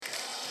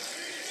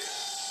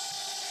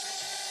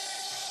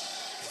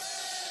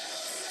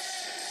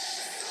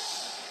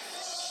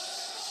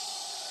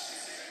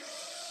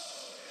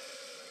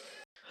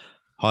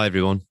Hi,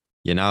 everyone.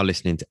 You're now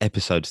listening to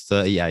episode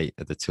 38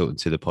 of the Tilton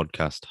to the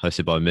podcast,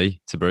 hosted by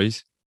me,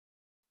 Tabriz.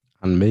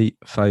 And me,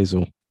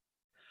 Faisal.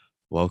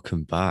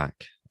 Welcome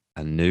back.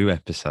 A new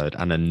episode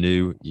and a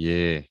new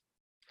year.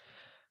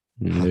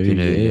 New Happy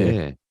New Year.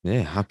 Year.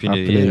 Yeah, Happy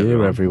New Happy New Year,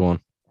 Year, everyone.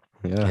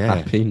 everyone. Yeah, Yeah,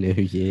 Happy New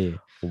Year.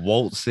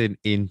 waltzing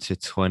into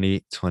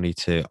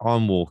 2022.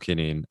 I'm walking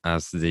in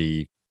as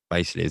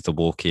basically as the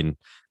walking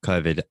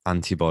COVID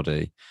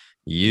antibody.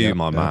 You, Yep,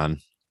 my yep. man.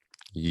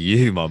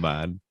 You, my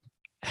man.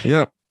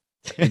 Yep,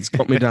 it's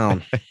got me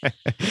down.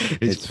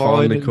 It's It's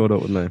finally finally, caught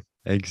up with me.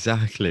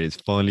 exactly. It's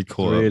finally It's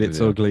caught up reared with its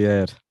you. ugly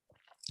head.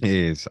 It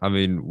is. I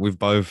mean, we've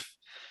both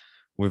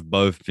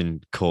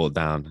been caught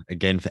down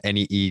again. For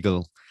any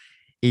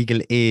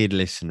eagle-eared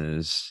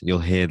listeners, you'll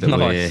hear that we're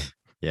Nice.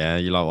 yeah,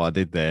 you like what I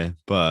did there,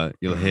 but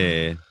you'll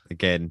hear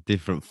again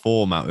different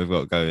format we've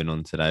got going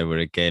on today. We're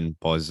again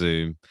by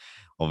Zoom,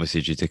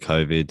 obviously due to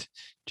COVID,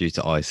 due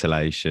to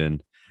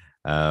isolation.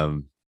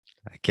 Um,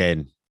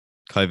 Again,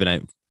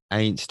 COVID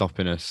ain't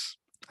stopping us,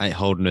 ain't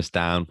holding us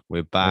down. We're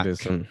It back.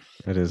 isn't.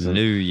 It isn't.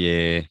 New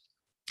year,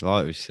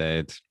 like we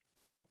said,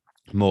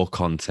 more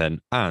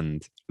content,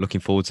 and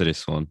looking forward to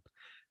this one.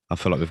 I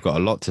feel like we've got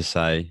a lot to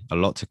say, a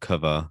lot to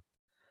cover.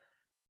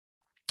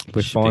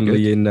 We're Should be good.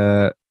 finally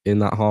in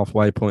that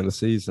halfway point of the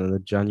season, the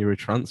January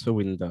transfer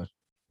window.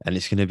 And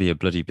it's going to be a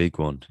bloody big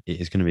one. It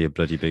is going to be a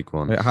bloody big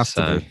one. It has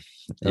to So, be.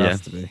 It yeah,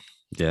 has to be.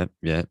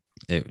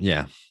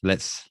 yeah.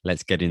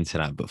 Let's get into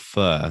that. But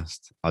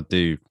first, I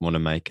do want to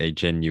make a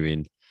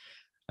genuine,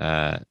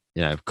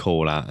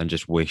 call out and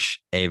just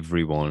wish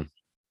everyone.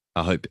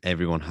 I hope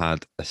everyone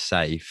had a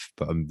safe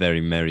but a very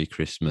merry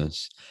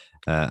Christmas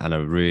and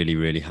a really,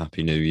 really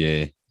happy New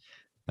Year.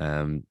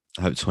 I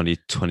hope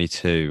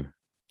 2022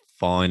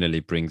 finally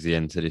brings the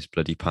end to this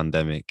bloody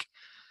pandemic.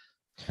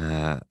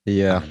 Yeah,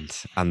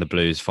 And the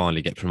Blues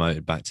finally get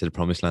promoted back to the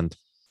promised land.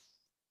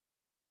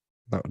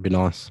 that would be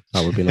nice.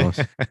 That would be nice.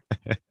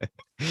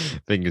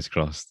 Fingers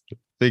crossed.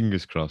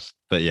 Fingers crossed.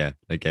 But yeah,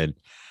 again,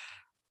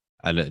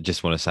 and I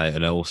just want to say,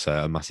 and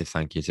also a massive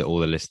thank you to all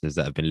the listeners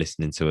that have been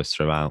listening to us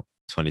throughout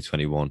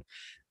 2021.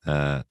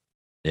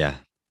 Yeah,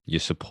 your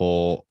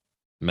support,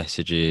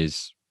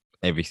 messages,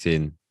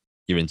 everything,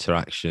 your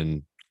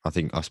interaction. I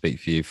think I speak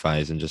for you,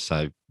 Faze, and just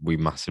say we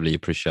massively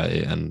appreciate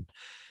it and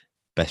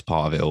best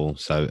part of it all.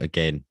 So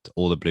again, to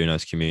all the Blue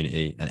Nose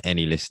community and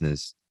any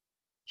listeners,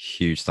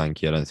 huge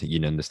thank you. I don't think you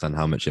understand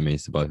how much it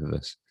means to both of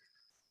us.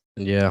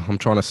 Yeah, I'm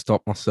trying to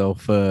stop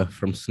myself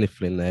from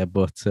sniffling there,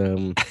 but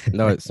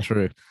no, it's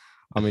true.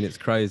 I mean, it's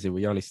crazy.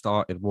 We only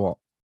started what,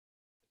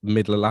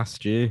 middle of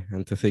last year,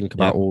 and to think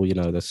about Yep. all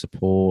the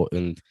support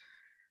and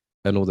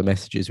all the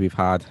messages we've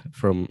had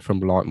from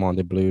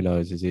like-minded Blue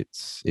Noses,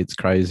 it's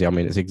crazy. I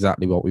mean, it's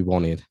exactly what we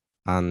wanted,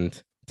 and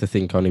to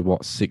think only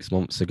what 6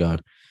 months ago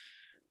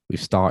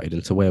we've started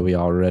and to where we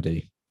are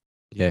already.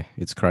 Yeah,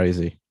 it's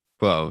crazy.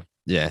 Well,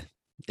 yeah,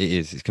 it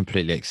is. It's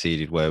completely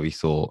exceeded where we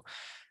thought,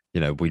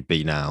 we'd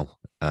be now.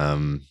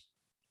 And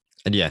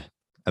yeah,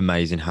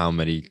 amazing how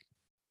many,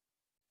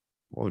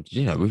 well,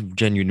 we've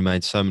genuinely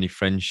made so many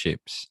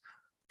friendships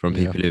from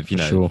Yeah, people who've, for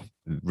sure,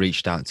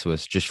 reached out to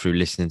us just through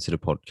listening to the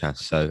podcast.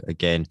 So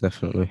again,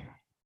 definitely.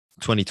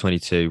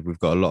 2022, we've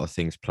got a lot of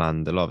things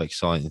planned, a lot of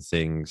exciting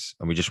things,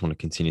 and we just want to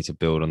continue to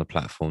build on the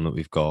platform that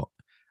we've got.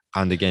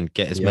 And again,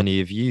 get as Yep.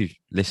 many of you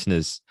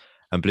listeners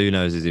and Blue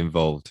Noses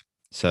involved.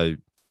 So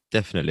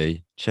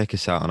definitely check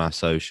us out on our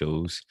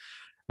socials.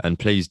 And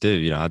please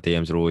do, our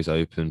DMs are always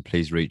open.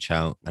 Please reach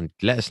out and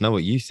let us know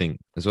what you think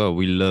as well.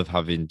 We love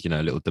having,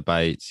 little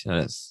debates.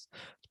 It's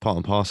part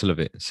and parcel of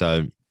it.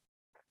 So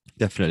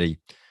definitely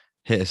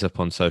hit us up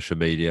on social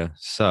media.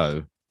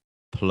 So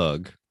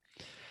plug.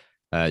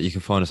 You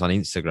can find us on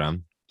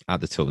Instagram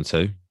at the Tilton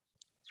 2.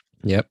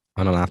 Yep,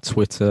 and on our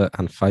Twitter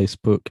and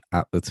Facebook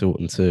at the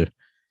Tilton 2.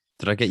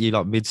 Did I get you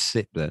like mid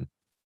sip then?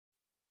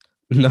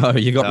 No,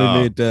 you got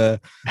me Oh.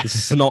 mid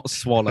snot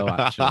swallow,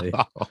 actually.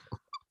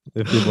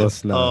 If you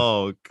must know.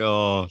 Oh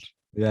God.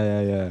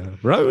 Yeah.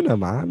 Rona,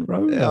 man.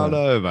 Rona. Yeah, I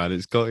know, man.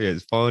 It's got you.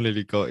 It's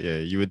finally got you.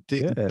 You were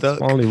Yeah, it's duck,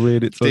 finally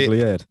reared its ugly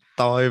dip, head.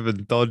 dive,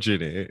 and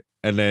dodging it,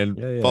 and then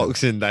Yeah.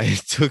 Boxing Day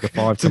The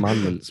Five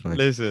Commandments, mate.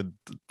 Listen,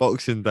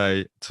 Boxing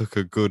Day took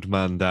a good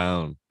man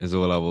down. Is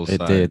all I will It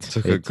say. did.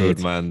 Took a It good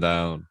did. man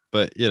down.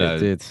 But It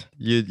did.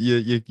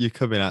 you're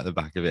coming out the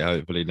back of it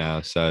hopefully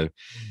now. So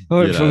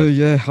Hopefully,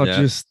 yeah. I yeah.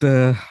 just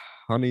I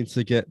need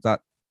to get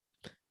that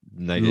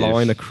Negative.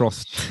 line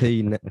across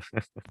T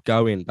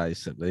going,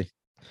 basically.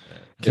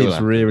 It'll Keeps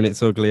happen. rearing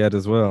its ugly head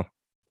as well.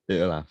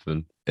 It'll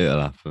happen. It'll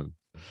happen.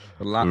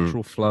 The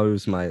lateral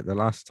flows, mate. The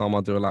last time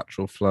I do a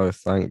lateral flow,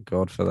 thank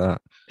God for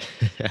that.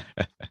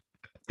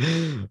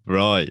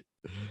 Right.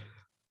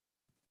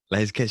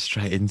 Let's get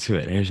straight into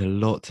it. There's a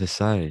lot to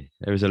say.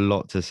 There is a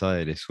lot to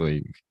say this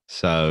week.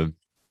 So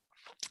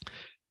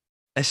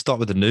let's start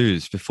with the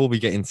news. Before we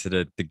get into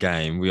the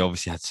game, we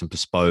obviously had some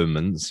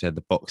postponements. We had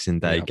the Boxing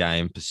Day Yeah.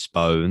 game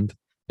postponed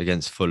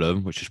against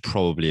Fulham, which was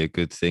probably a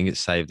good thing. It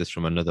saved us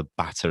from another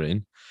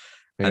battering.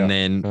 And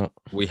then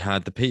we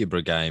had the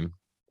Peterborough game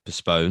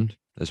postponed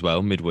as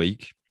well,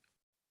 midweek.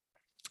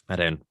 And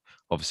then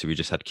Obviously, we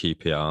just had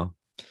QPR.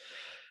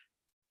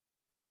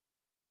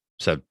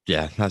 So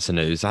yeah, that's the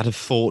news. I had a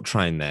thought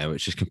train there,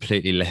 which just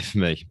completely left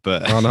me.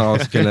 But I know I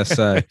was gonna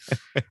say.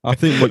 I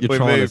think what you're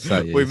trying to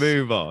say we is,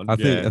 move on. I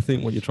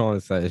think what you're trying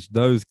to say is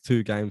those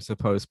two games are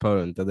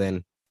postponed, and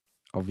then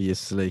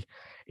obviously,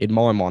 in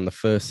my mind, the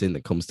first thing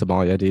that comes to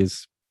my head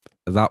is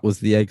that was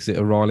the exit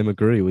of Riley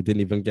McGree. We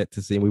didn't even get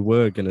to see him. We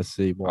were going to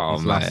see what Oh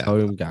his last mate,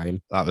 home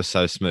game. that was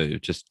so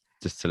smooth. Just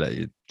to let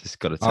you, just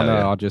got to I tell you,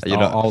 know. you're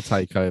not. I'll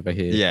take over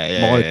here. Yeah,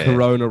 yeah, My yeah,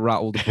 Corona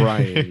rattled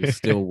brain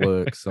still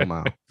works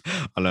somehow.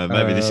 yeah. I know.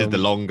 Maybe this is the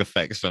long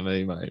effects for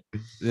me, mate.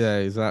 Yeah,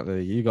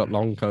 exactly. You got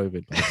long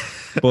COVID, mate.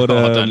 But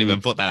Oh, don't even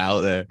put that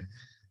out there.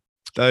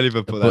 Don't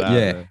even put that but out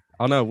yeah, there.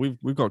 I know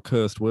we've got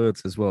cursed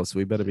words as well, so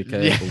we better be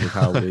Yeah, careful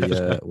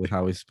with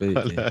how we speak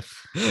I here.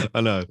 know.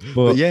 I know. But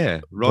But yeah,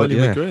 but Riley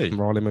yeah, McGree.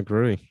 Riley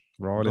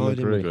Riley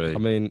McGree. I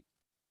McGree. mean,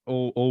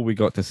 all we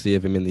got to see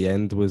of him in the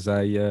end was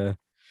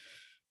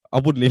I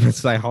wouldn't even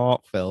say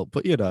heartfelt,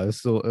 but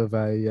sort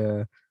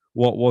of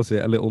what was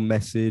it? A little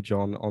message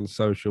on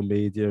social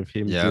media of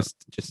him Yeah. just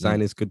saying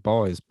his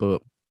goodbyes.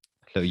 But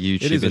Little it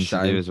YouTube is a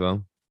interview shame. as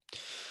well.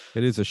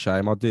 It is a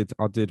shame. I did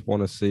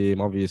want to see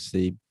him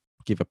obviously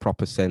give a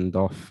proper send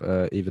off,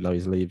 even though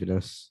he's leaving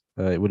us.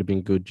 It would have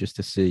been good just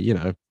to see,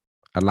 a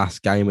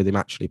last game with him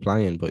actually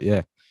playing. But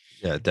yeah,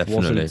 Yeah, wasn't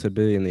definitely. to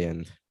be in the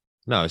end.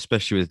 No,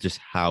 especially with just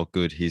how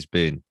good he's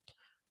been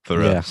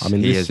for Yeah, I us.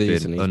 mean, He this has been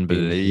season he's been,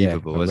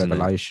 unbelievable, a hasn't he?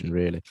 revelation,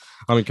 really.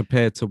 I mean,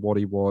 compared to what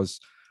he was,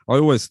 I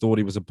always thought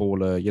he was a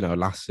baller,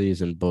 last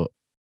season, but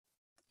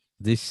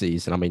this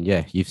season, I mean,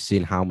 yeah, you've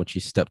seen how much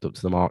he's stepped up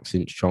to the mark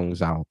since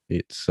Chong's out.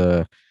 It's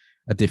a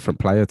different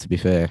player, to be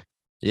fair.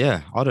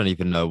 Yeah, I don't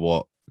even know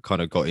what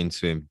kind of got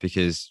into him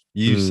because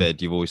you Mm,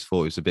 said you've always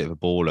thought he was a bit of a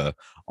baller.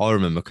 I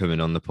remember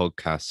coming on the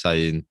podcast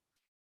saying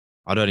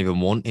I don't even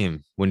want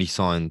him when he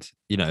signed,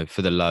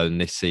 for the loan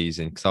this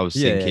season. Because I was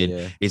yeah, thinking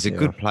yeah, he's a yeah,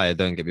 good player.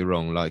 Don't get me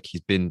wrong. Like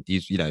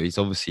he's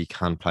obviously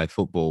can play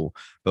football.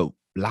 But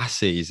last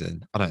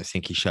season, I don't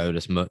think he showed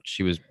us much.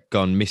 He was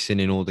gone missing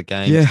in all the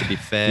games. yeah, To be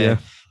fair, yeah.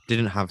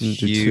 didn't have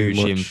Didn't do too huge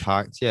much.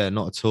 impact. Yeah,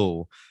 not at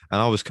all.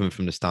 And I was coming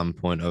from the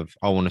standpoint of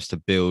I want us to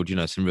build,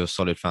 some real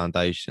solid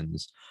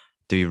foundations.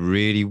 Do we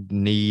really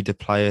need a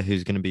player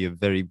who's going to be a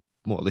very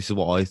well, this is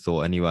what I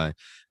thought anyway,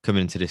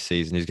 coming into this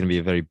season, who's going to be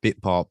a very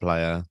bit part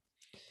player,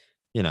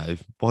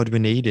 why do we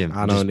need him?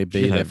 And Just, only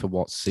be there for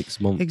what, 6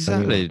 months anyway.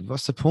 exactly.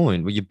 What's the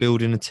point? Well, you're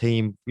building a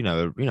team,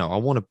 I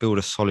want to build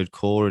a solid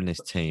core in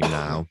this team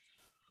now.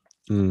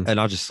 Mm. And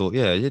I just thought,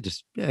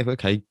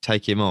 okay,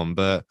 take him on.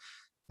 But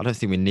I don't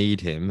think we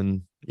need him.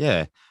 And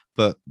yeah,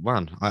 but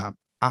man, I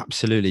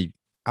absolutely,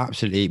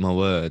 absolutely eat my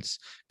words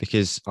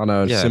because I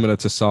know, yeah, similar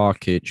to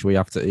Sarkic, we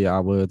have to eat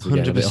our words again,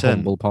 a bit of 100%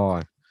 humble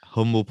pie.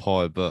 humble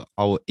pie, but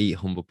I will eat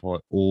humble pie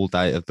all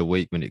day of the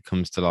week when it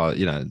comes to like,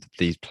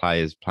 these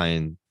players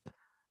playing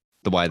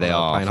the way I they know,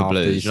 are playing for half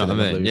Blues. You know decent in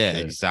what the I mean? blue Yeah,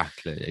 shirt.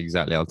 exactly.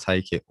 Exactly. I'll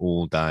take it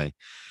all day.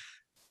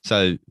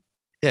 So,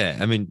 yeah,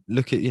 I mean,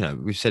 look at,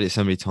 we've said it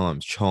so many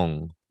times.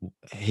 Chong,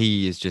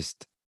 he is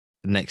just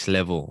next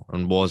level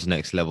and was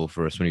next level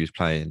for us when he was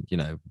playing,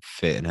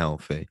 fit and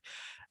healthy.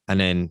 And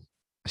then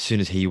as soon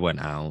as he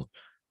went out,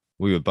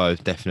 we were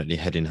both definitely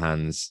head in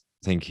hands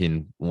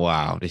thinking,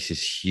 wow, this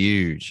is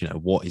huge.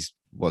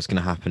 What's going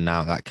to happen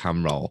now, that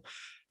cam roll?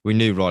 We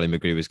knew Riley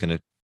McGree was going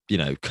to,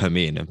 come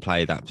in and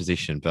play that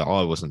position, but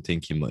I wasn't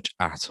thinking much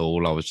at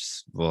all. I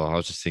was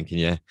just thinking,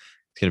 yeah,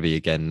 it's going to be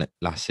again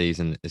last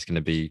season. It's going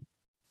to be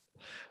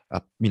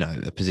a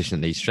position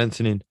that needs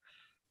strengthening.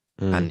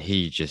 Mm. And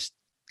he just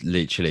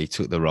literally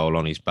took the role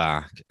on his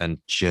back and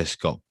just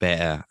got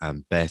better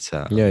and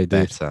better Yeah, and he did.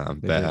 better and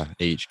He did. better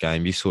each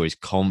game. You saw his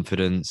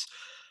confidence.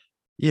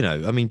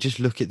 I mean, just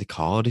look at the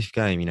Cardiff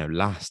game,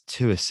 last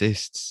 2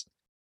 assists,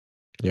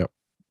 Yep.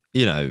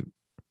 you know,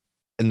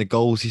 and the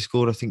goals he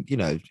scored. I think,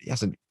 he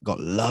hasn't got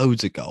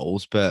loads of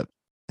goals, but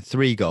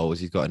 3 goals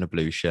he's got in a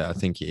blue shirt, I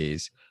think it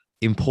is.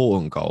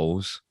 Important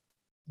goals.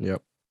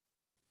 Yep.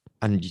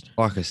 And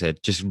like I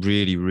said, just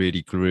really,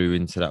 really grew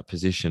into that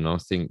position. I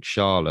think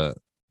Charlotte,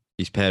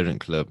 his parent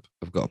club,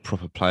 have got a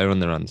proper player on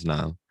their hands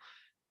now.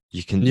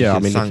 You Yeah, I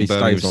can mean, if he thank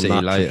Birmingham stays on City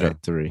that later.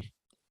 trajectory,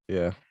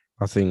 yeah,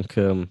 I think,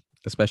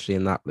 especially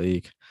in that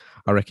league,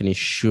 I reckon he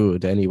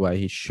should anyway.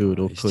 He should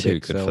Oh, or he's could too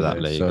good for excel that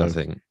there. league, I So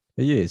think.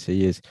 he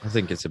is. I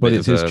think it's a But bit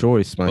it's of his a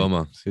choice, mate.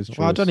 bummer. It's his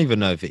Well, I don't choice. even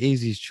know if it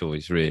is his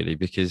choice, really,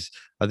 because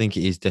I think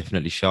it is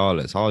definitely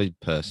Charlotte's. I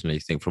personally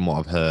think, from what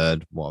I've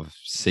heard, what I've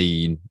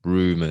seen,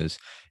 rumours,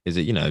 is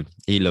that,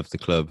 he loved the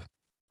club,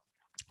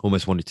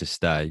 almost wanted to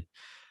stay.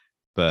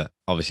 But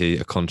obviously,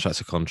 a contract's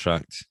a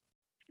contract.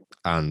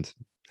 And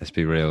let's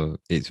be real,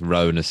 it's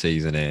Rona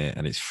season here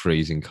and it's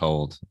freezing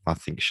cold. I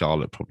think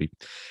Charlotte probably,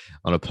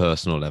 on a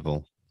personal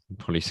level,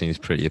 probably seems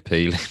pretty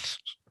appealing.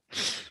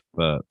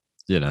 But,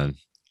 you know,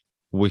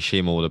 wish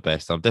him all the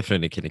best. I'm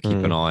definitely going to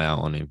keep an Mm. eye out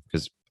on him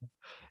because,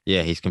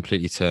 yeah, he's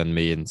completely turned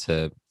me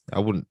into.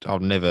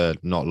 I've never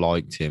not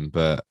liked him,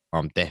 but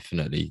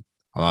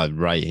I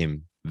rate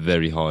him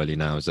very highly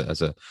now as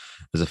a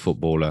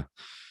footballer.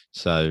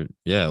 So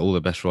yeah, all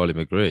the best, Riley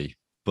McGree.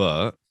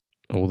 But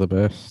All the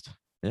best.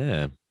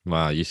 Yeah.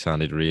 Wow, you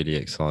sounded really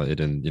excited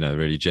and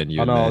really I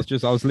genuine know. there.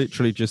 I was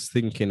literally just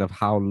thinking of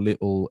how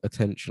little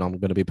attention I'm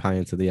going to be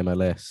paying to the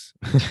MLS.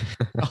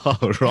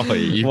 Oh, right.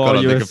 You've gone While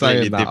on you the were completely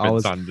saying that,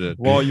 different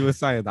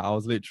tangent. I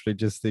was literally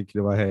just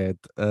thinking in my head.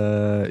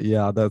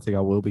 Yeah, I don't think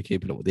I will be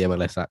keeping up with the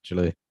MLS.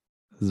 Actually,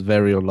 it's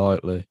very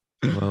unlikely.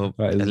 Well,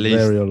 That at is least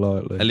very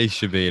unlikely. at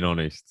least you're being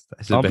honest.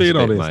 That's the I'm best being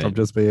bit, honest. I'm mate.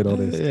 just being Yeah,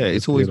 honest. yeah, I'm it's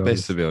just always being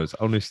best to honest. be honest.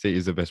 Honesty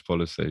is the best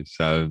policy.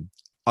 So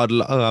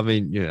I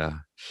mean, yeah,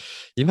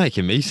 you're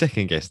making me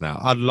second guess now.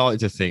 I'd like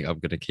to think I'm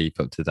going to keep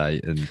up to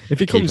date and If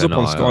he keep comes an up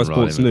on eye Sky on Riley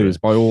Sports News,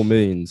 McGree. by all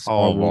means, I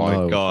Oh will my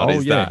know. God, Oh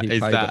is yeah, that he is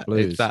played at that it's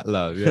Blues. that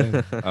low?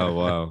 Yeah. Oh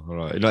wow. All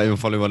right. You're not even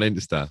following on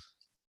Insta.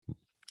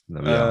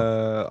 There we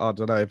are. I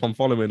don't know if I'm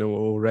following him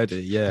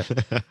already. Yeah,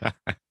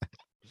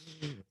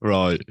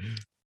 Right.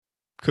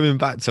 Coming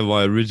back to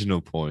my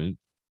original point.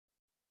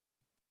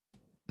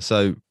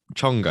 So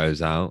Chong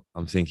goes out.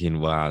 I'm thinking,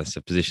 wow, it's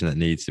a position that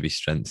needs to be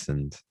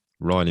strengthened.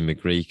 Riley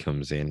McGree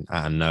comes in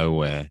out of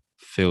nowhere,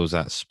 fills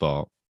that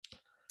spot.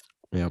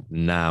 yep,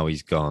 Now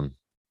he's gone.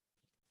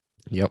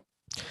 yep.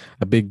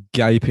 A big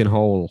gaping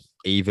hole.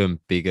 Even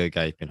bigger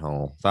gaping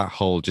hole. That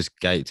hole just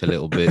gaped a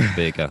little bit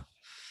bigger,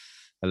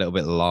 a little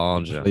bit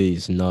larger.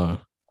 Please, no,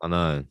 I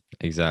know,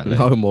 exactly.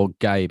 no more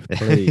gape,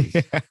 please.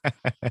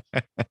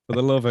 For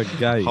the love of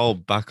gape.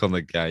 Hold back on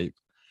the gape.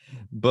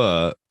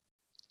 But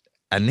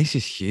and this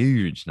is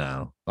huge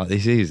now. Like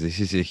this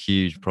is a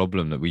huge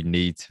problem that we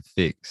need to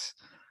fix.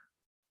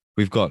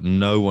 We've got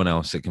no one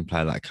else that can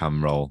play that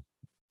cam role.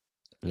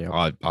 Yep.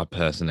 I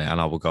personally, and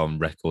I will go on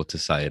record to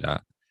say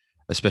that,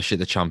 especially at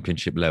the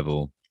championship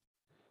level,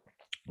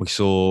 we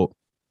saw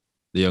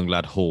the young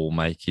lad Hall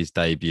make his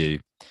debut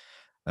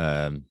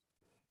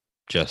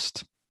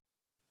just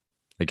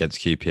against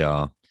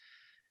QPR.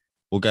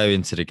 We'll go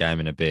into the game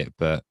in a bit,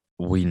 but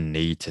we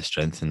need to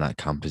strengthen that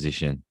cam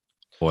position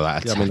or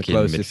that Yeah, I mean, the attacking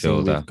closest thing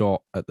we've midfielder.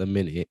 got at the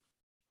minute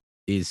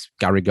is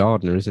Gary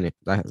Gardner, isn't it?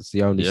 That's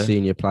the only Yeah.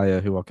 senior player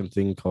who I can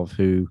think of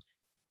who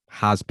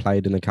has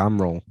played in the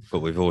cam role. But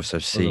we've also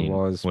seen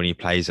Otherwise, when he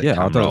plays at yeah, I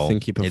cam don't role,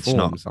 think he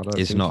performs. I don't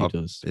think he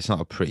does. it's not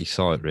a pretty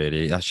sight,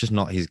 really. That's just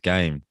not his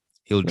game.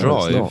 He'll No, it's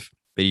not. drive,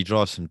 but he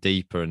drives from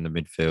deeper in the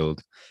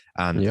midfield.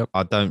 And Yep.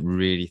 I don't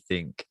really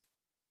think,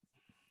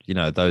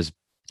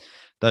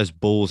 those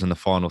balls in the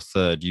final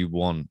third you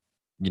want,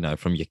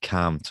 from your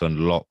cam to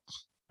unlock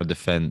a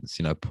defense,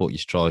 put your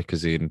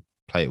strikers in,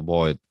 play it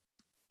wide.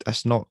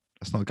 That's not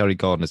Gary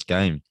Gardner's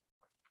game.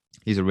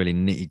 He's a really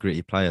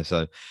nitty-gritty player.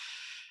 So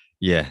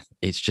yeah,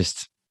 it's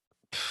just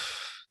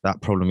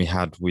that problem we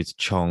had with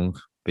Chong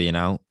being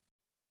out.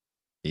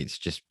 It's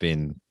just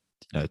been,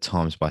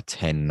 times by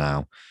 10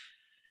 now.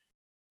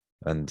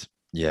 And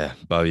yeah,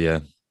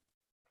 Bowyer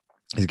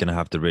is going to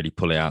have to really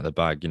pull it out of the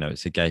bag.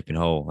 It's a gaping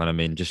hole. And I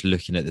mean, just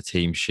looking at the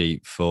team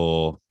sheet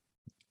for,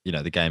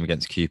 the game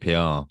against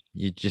QPR,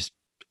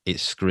 it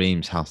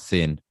screams how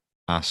thin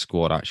our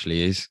squad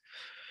actually is.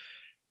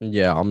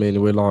 Yeah, I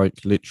mean, we're like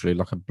literally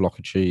like a block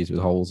of cheese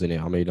with holes in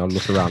it. I mean, I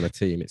look around the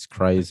team, it's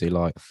crazy.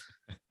 Like,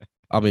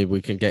 I mean,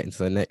 we can get into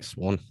the next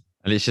one.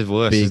 And it's just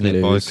worse, Big isn't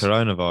it, by news.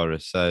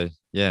 coronavirus? So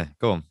yeah,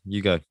 go on,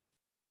 you go.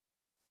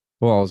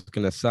 Well, I was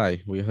going to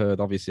say, we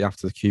heard obviously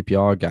after the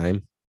QPR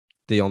game,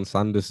 Dion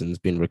Sanderson's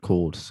been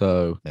recalled.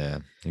 So Yeah,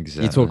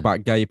 exactly. you talk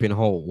about gaping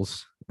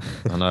holes.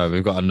 I know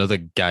we've got another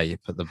gape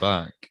at the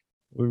back.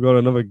 We've got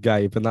another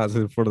gape, and that's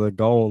in front of the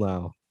goal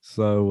now.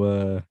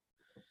 So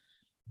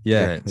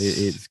yeah,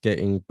 it's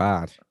getting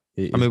bad.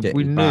 I mean,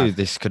 we knew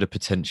this could have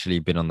potentially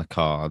been on the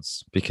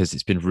cards because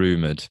it's been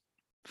rumored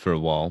for a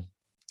while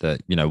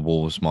that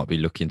Wolves might be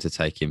looking to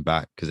take him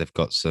back because they've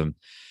got some.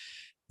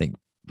 I think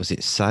was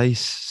it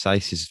Saïss?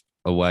 Saïss is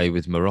away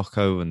with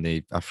Morocco and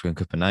the African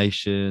Cup of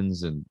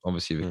Nations, and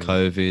obviously with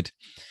COVID.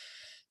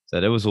 So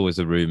there was always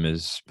the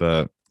rumours,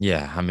 but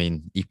yeah, I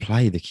mean, he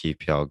played the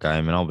QPR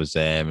game, and I was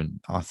there,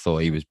 and I thought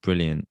he was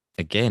brilliant.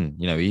 Again,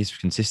 he's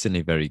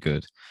consistently very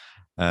good.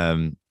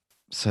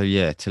 So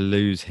yeah, to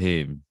lose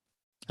him,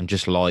 and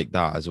just like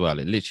that as well,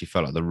 it literally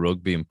felt like the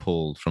rug being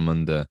pulled from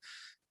under.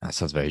 That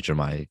sounds very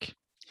dramatic,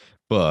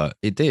 but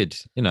it did.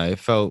 It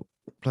felt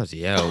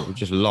bloody hell. We've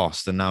just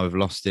lost, and now we've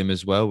lost him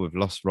as well. We've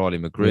lost Riley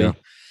McGree.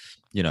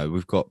 Yeah.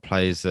 We've got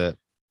players that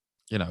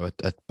are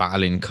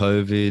battling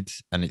COVID,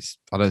 and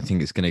I don't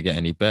think it's going to get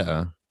any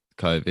better.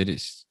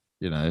 COVID,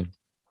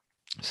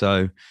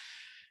 so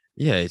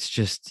yeah, it's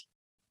just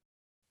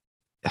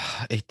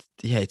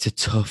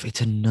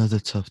it's another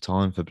tough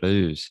time for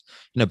Blues,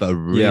 but a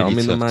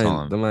really tough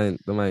time.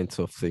 The main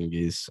tough thing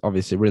is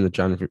obviously we're in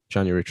the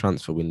January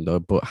transfer window,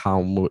 but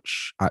how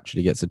much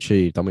actually gets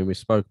achieved? I mean, we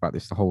spoke about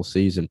this the whole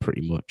season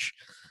pretty much,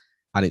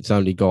 and it's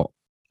only got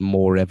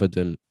more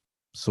evident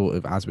sort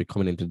of as we're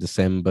coming into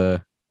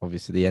December,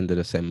 obviously the end of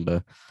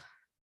December.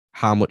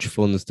 How much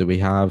funds do we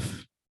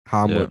have?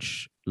 How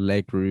much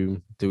leg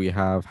room do we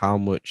have? How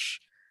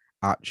much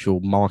actual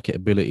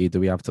marketability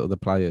do we have to other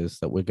players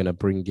that we're going to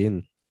bring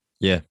in?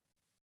 Yeah.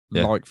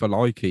 Like for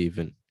like,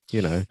 even,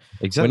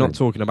 exactly. We're not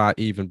talking about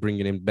even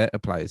bringing in better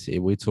players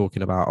here. We're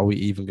talking about, are we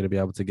even going to be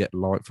able to get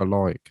like for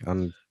like?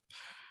 And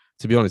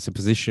to be honest, the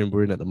position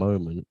we're in at the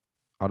moment,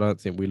 I don't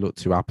think we look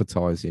too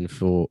appetizing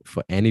for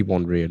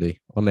anyone really,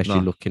 unless you're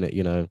No. looking at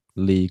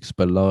leagues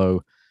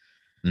below.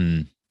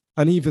 Mm.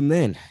 And even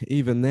then,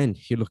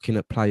 you're looking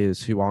at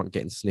players who aren't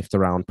getting sniffed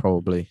around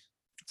probably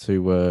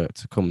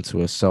to come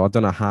to us. So I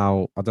don't know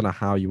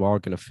how you are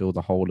going to fill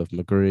the hole of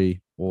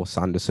McGree or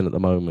Sanderson at the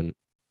moment.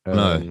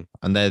 No. Um,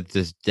 And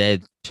they're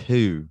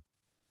two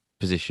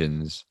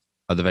positions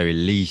at the very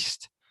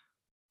least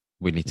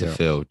we need to yeah,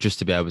 fill just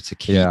to be able to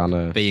keep yeah, I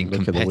know. being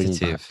Look at the wing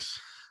competitive. backs.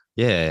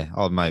 Yeah.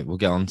 Oh, mate, we'll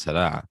get on to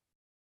that.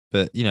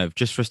 But,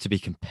 just for us to be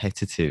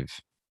competitive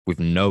with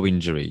no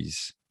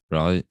injuries,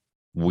 right?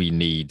 We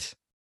need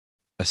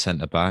a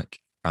centre back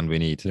and we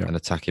need Yeah, an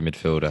attacking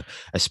midfielder,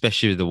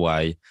 especially the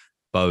way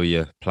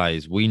Bowyer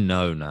plays. We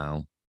know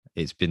now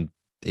it's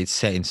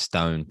set in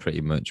stone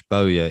pretty much.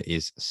 Bowyer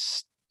is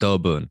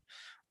stubborn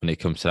when it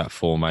comes to that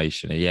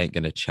formation. He ain't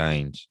going to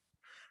change.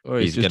 well,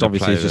 it's He's just going to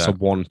obviously play he's with just a that.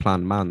 one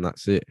plan man.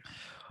 That's it.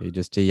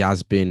 He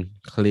has been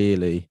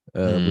clearly.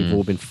 We've Mm,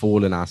 all been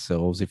fooling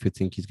ourselves if we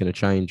think he's going to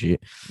change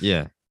it.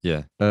 yeah,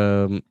 yeah.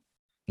 Um,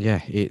 yeah,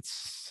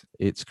 it's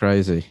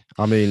crazy.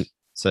 I mean,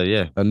 So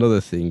yeah,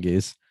 another thing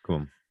is come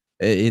on.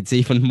 it's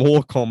even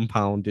more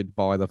compounded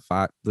by the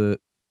fact that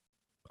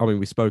I mean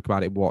we spoke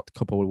about it a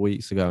couple of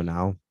weeks ago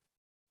now.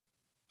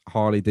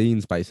 Harley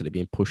Dean's basically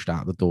being pushed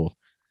out the door.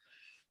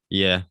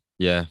 Yeah,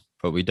 yeah.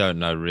 But we don't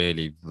know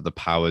really the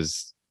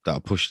powers that are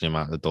pushing him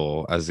out the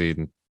door. As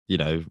in,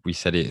 we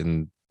said it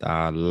in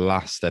our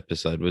last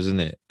episode,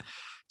 wasn't it?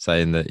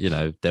 Saying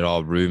that, there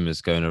are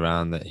rumors going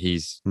around that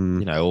he's,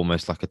 Mm.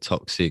 almost like a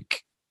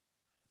toxic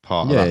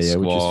part of Yeah, that yeah,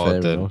 which is squad. fair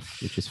And,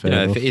 enough. Which is fair if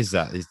it enough. is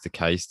that is the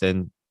case,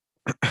 then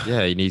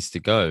yeah, he needs to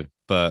go.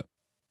 But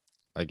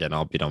again,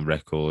 I've been on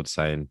record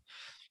saying,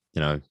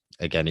 you know,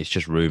 again, it's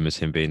just rumors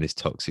him being this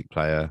toxic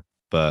player.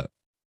 But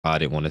I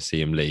didn't want to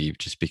see him leave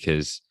just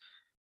because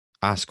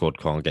our squad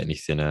can't get any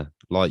thinner.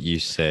 Like you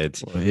said,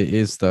 Well, it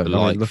is though. the I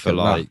mean, like look for at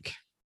that. like,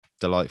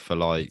 the like for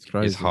It's like is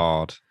crazy.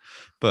 hard.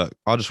 But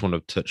I just want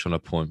to touch on a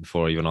point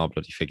before even I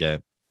bloody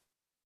forget.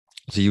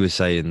 So you were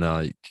saying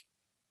like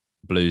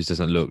Blues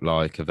doesn't look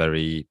like a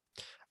very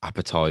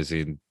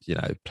appetizing,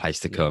 place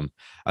to Yeah. come.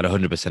 And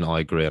 100% I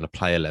agree on a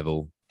player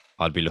level.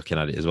 I'd be looking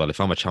at it as well. If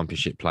I'm a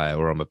championship player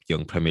or I'm a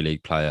young Premier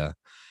League player,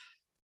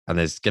 and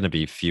there's going to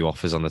be a few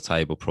offers on the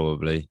table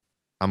probably.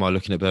 Am I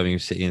looking at Birmingham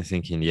City and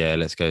thinking, yeah,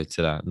 let's go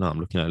to that? No, I'm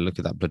look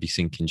at that bloody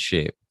sinking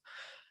ship.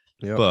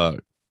 Yep.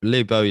 But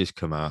Lee Bowyer's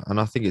come out, and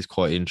I think it's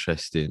quite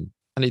interesting,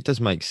 and it does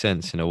make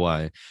sense in a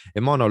way.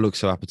 It might not look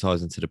so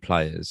appetizing to the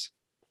players,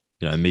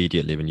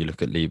 immediately when you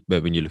look at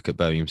when you look at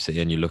Birmingham City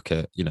and you look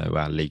at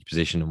our league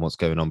position and what's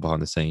going on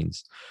behind the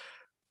scenes.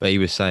 But he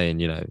was saying,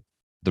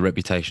 the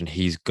reputation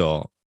he's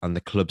got and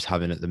the club's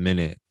having at the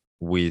minute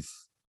with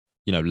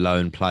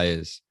loan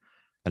players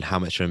and how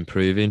much they're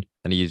improving.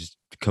 And he's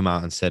come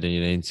out and said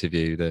in an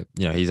interview that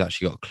he's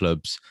actually got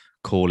clubs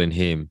calling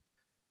him,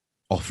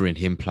 offering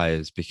him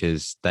players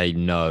because they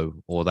know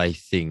or they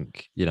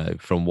think,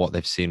 from what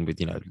they've seen with,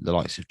 the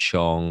likes of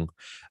Chong,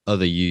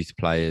 other youth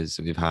players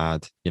that we've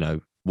had,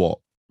 what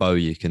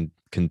Bowyer can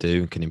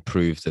do and can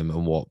improve them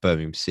and what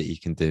Birmingham City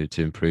can do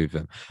to improve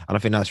them. And I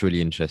think that's really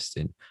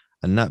interesting.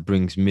 And that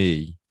brings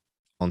me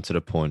onto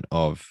the point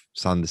of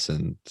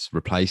Sanderson's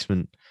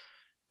replacement.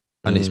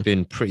 And it's Mm.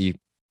 been pretty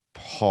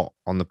hot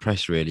on the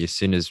press, really, as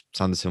soon as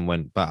Sanderson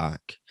went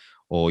back,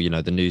 or,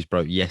 the news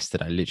broke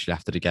yesterday, literally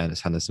after the game that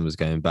Sanderson was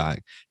going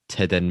back.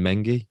 Teden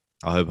Mengi,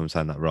 I hope I'm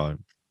saying that right.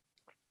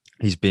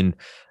 He's been,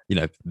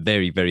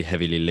 very, very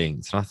heavily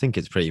linked. And I think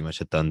it's pretty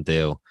much a done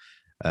deal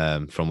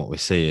from what we're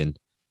seeing.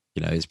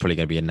 It's probably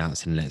going to be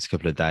announced in the next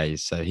couple of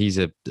days. So he's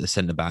a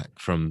centre back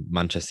from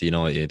Manchester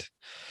United.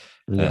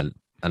 Yeah.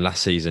 And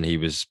last season he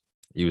was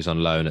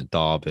on loan at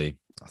Derby.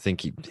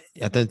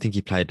 I don't think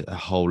he played a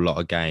whole lot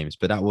of games,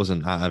 but that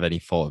wasn't out of any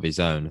fault of his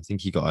own. I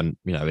think he got an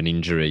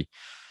injury.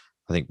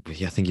 I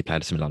think he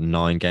played something like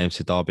 9 games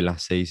for Derby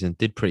last season.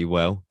 Did pretty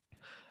well.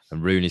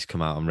 And Rooney's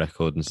come out on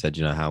record and said,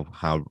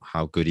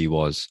 how good he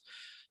was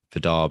for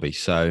Derby.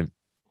 So,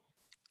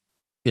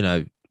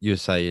 you're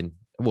saying,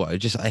 well, it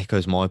just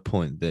echoes my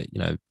point that,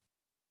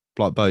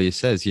 like Bowyer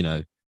says,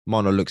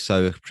 might not look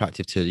so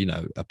attractive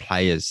to, a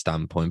player's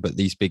standpoint, but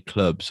these big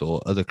clubs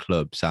or other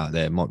clubs out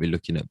there might be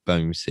looking at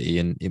Birmingham City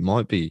and it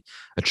might be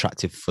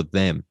attractive for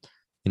them,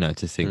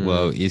 to think,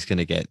 well, Mm. he's going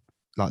to get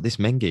like this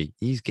Mengi,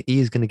 he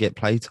is going to get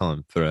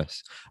playtime for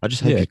us. I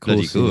just hope Yeah, he's of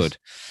bloody course he's. good,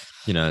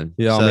 Yeah, I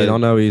mean, So I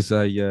know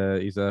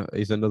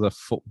he's another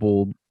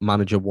football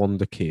manager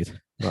wonder kid.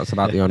 That's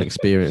about the only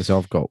experience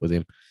I've got with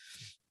him.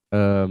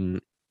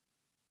 Um,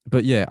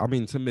 but yeah, I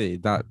mean, to me,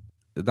 that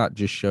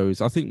just shows.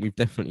 I think we've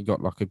definitely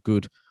got like a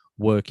good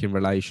working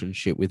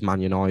relationship with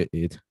Man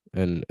United,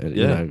 and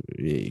yeah,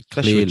 especially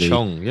with clearly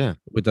Chong, yeah,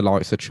 with the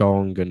likes of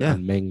Chong yeah,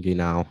 and Mengi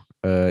now.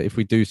 If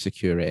we do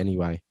secure it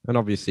anyway, and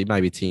obviously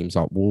maybe teams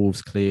like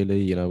Wolves,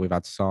 clearly, we've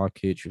had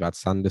Sarkic, we've had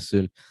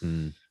Sanderson,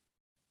 mm,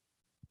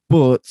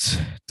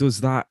 but does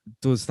that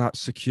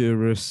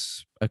secure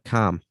us a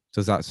cam?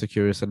 Does that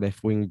secure us a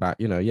left wing back?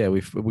 Yeah,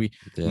 we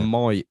yeah,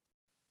 might,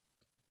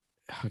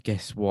 I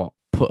guess, what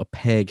put a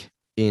peg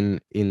in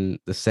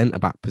the centre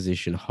back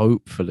position,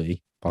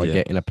 hopefully by Yeah.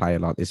 getting a player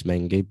like this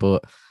Mengi.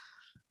 But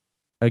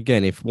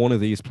again, if one of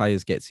these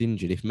players gets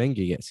injured, if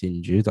Mengi gets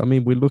injured, I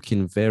mean, we're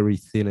looking very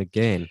thin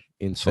again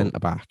in So centre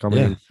back. I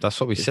yeah, mean, that's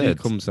what we if he said.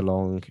 comes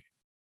along,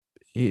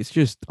 it's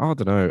just, I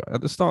don't know.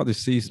 At the start of this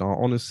season, I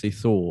honestly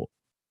thought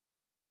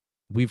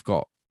we've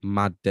got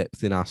mad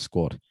depth in our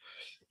squad.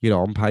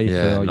 On paper,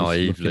 Yeah, I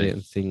used to look at naively. it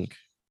and think,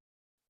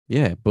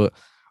 yeah, but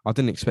I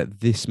didn't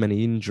expect this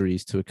many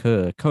injuries to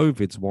occur.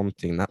 COVID's one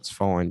thing, that's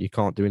fine. You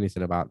can't do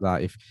anything about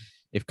that.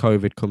 If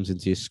COVID comes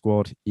into your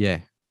squad, yeah,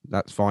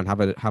 that's fine.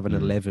 Have an Mm,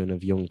 11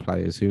 of young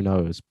players, who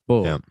knows?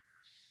 But yeah.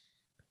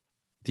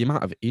 the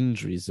amount of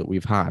injuries that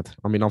we've had,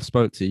 I mean, I've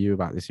spoke to you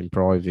about this in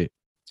private.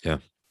 Yeah.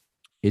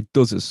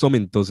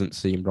 Something doesn't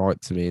seem right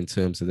to me in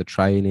terms of the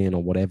training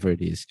or whatever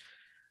it is.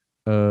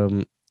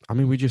 I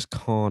mean, we just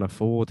can't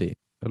afford it.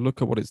 And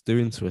look at what it's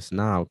doing to us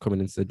now, coming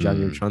into the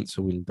January Mm,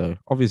 transfer window.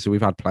 Obviously,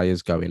 we've had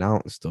players going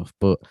out and stuff,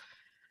 but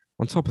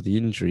on top of the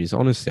injuries,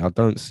 honestly, I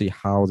don't see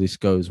how this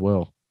goes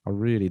well. I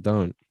really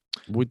don't.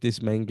 With this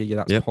Mengi, yeah,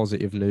 that's yep.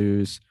 positive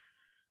news,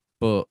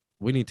 but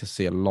we need to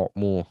see a lot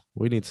more.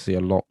 We need to see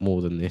a lot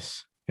more than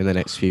this in the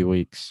next few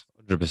weeks.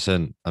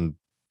 100%. And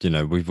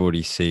we've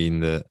already seen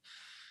that.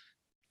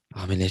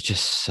 I mean, there's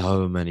just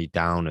so many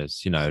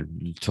downers.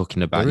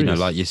 Talking about, There is.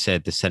 like you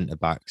said, the centre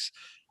backs.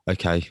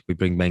 Okay, we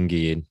bring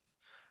Mengi in.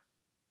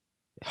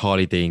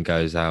 Harley Dean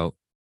goes out.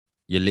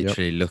 You're Yep.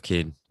 literally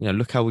looking.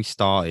 Look how we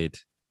started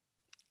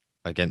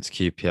against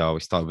QPR. We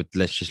started with,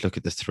 let's just look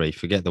at the three.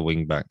 Forget the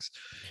wing backs.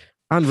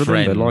 And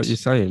remember, like Friend. you're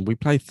saying, we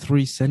play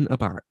three centre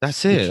That's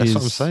backs, it. which That's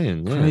what I'm is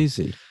saying. Yeah.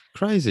 crazy.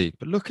 Crazy.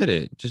 But look at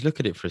it. Just look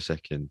at it for a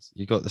second.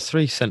 You got the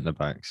three centre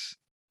backs,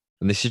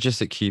 and this is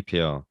just at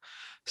QPR.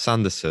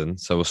 Sanderson.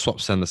 So we'll swap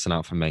Sanderson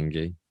out for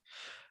Mengi.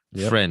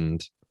 Yep.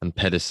 Friend and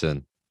Pedersen.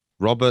 Yep.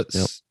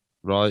 Roberts,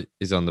 right,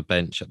 is on the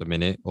bench at the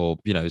minute, or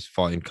is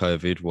fighting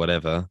COVID,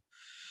 whatever.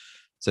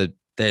 So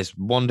there's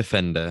one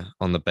defender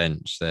on the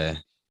bench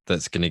there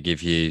that's going to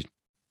give you,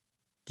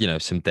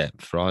 some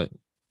depth, right?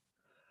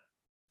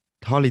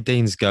 Harley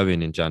Dean's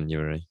going in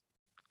January.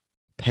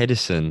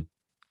 Pedersen,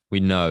 we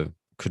know,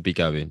 could be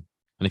going.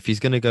 And if he's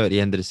going to go at the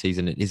end of the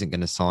season and isn't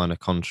going to sign a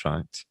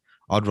contract,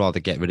 I'd rather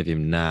get rid of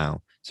him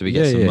now so we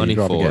get Yeah, some yeah. money You'd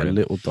rather for get a him.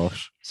 little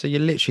dosh. So you're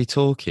literally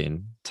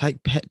talking take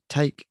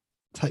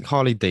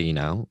Harley Dean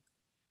out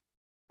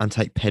and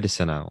take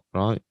Pedersen out,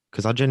 right?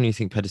 Because I genuinely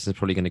think Pedersen's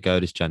probably going to go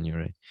this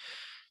January.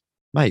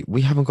 Mate,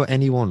 we haven't got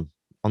anyone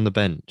on the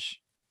bench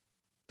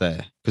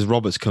there because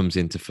Roberts comes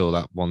in to fill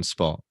that one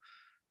spot.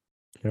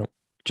 Yep.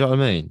 Do you know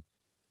what I mean?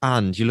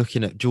 And you're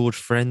looking at George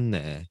Friend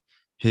there,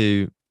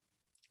 who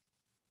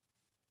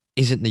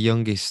isn't the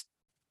youngest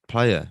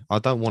player. I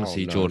don't want to Oh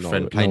see no, George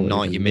Friend play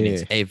nowhere 90 even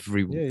minutes near.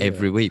 every Yeah, yeah.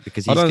 every week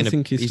because I he's don't gonna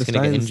think he he's gonna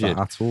get sustains that injured.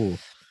 at all.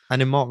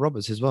 And in Mark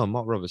Roberts as well.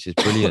 Mark Roberts is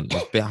brilliant.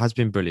 Has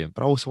been brilliant,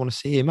 but I also want to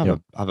see him Yep.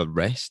 have a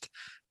rest.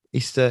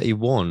 He's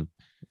 31,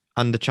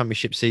 and the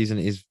championship season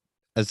is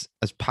as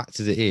packed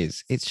as it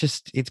is.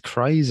 It's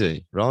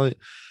crazy, right?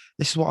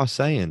 This is what I'm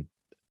saying.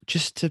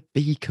 Just to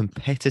be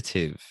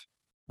competitive,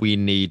 we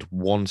need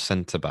one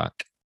centre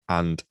back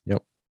and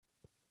Yep.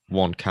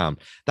 one cam.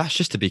 That's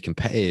just to be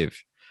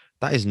competitive.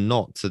 That is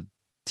not to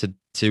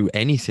do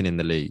anything in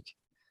the league.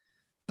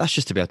 That's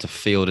just to be able to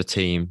field a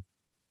team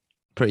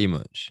pretty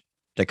much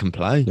that can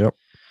play. Yep.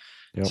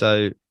 Yep.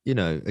 So,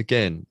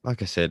 again,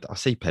 like I said, I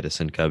see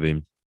Pedersen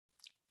coming.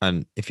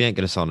 And if he ain't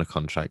going to sign a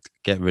contract,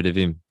 get rid of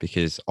him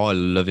because I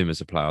love him as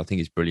a player. I think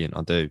he's brilliant.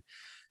 I do.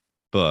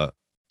 But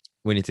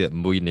we need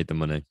the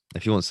money.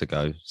 If he wants to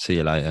go, see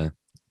you later.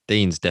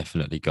 Dean's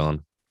definitely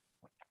gone.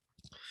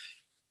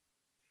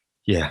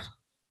 Yeah.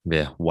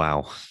 Yeah.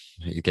 Wow.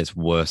 It gets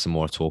worse the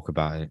more I talk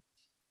about it.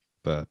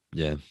 But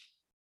yeah.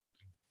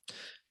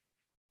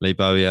 Lee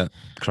Bowyer,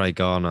 Craig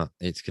Garner,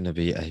 it's going to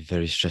be a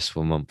very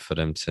stressful month for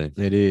them too.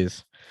 It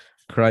is.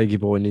 Craigie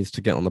boy needs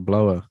to get on the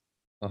blower.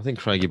 I think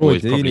Craigie Troy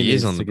Boys Deeney probably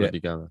is needs on the to get bloody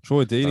gather.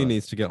 Troy Deeney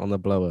needs to get on the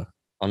blower.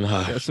 I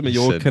know. Get some of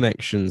your Listen,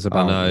 connections I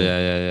about know. me.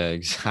 Yeah.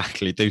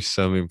 Exactly. Do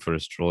something for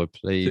us, Troy,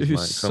 please, Do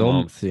mate. Come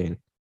on. something.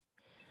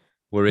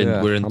 We're in.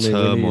 Yeah. We're in I mean,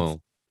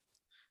 turmoil.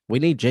 we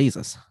need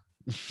Jesus.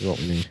 Is what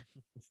we need.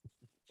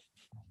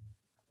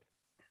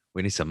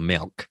 We need some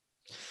milk.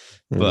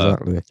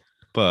 Exactly.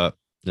 But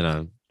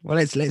well,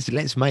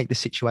 let's make the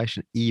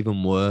situation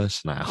even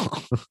worse now.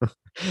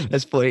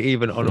 Let's put it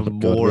even on a Oh,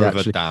 God, more of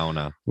a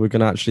downer. we're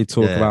gonna actually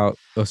talk Yeah. about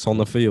us on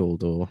the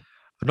field, or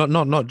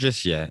Not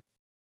just yet.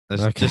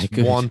 There's Okay, just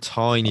good. one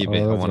tiny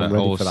bit I Oh, want I'm to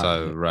ready for that,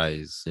 also mate.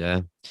 raise.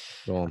 Yeah.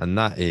 Go on. And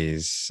that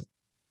is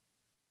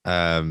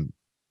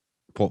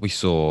what we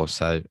saw.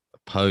 So a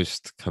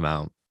post come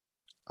out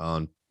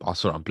I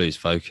saw it on Blues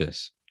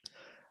Focus,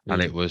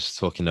 and it was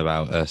talking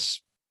about us,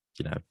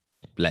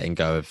 letting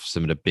go of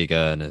some of the big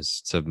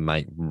earners to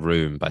make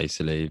room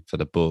basically for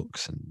the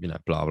books and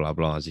blah blah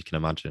blah, as you can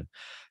imagine.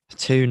 The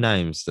two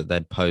names that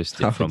they'd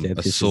posted Oh, from yeah, a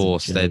this is a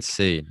source they'd joke.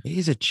 seen. It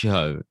is a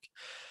joke.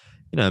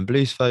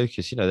 Blues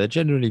Focus, they're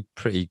generally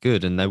pretty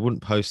good and they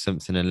wouldn't post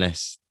something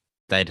unless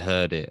they'd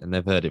heard it and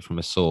they've heard it from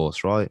a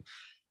source, right?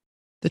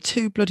 the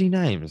two bloody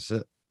names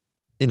that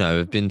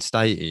have been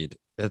stated: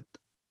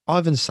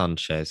 Ivan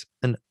Sanchez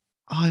and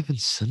Ivan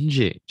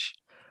Sunjic,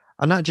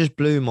 and that just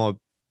blew my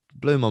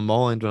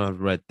mind when I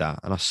read that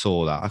and I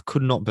saw that. I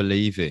could not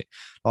believe it.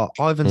 Like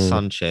Ivan Mm.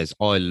 Sanchez,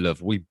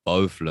 we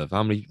both love.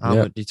 How Yeah,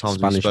 many times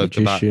we Spanish spoke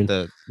about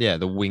magician.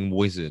 the wing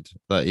wizard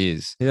that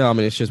is Yeah, I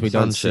mean, it's just we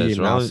don't see Sanchez,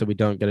 him now, right? so we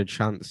don't get a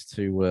chance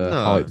to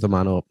hype No, the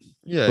man up.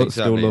 yeah, But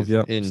still exactly. love He's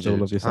you. Still injured.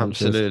 love you,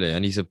 Sanchez. Absolutely.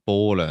 And he's a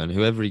baller. And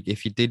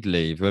if you did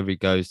leave, whoever he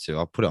goes to,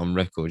 I'll put it on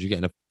record, you're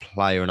getting a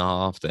player and a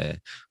half there.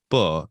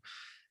 But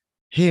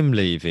him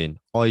leaving,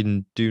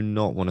 do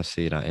not want to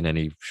see that in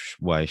any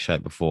way,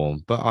 shape, or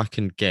form. But I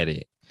can get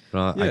it.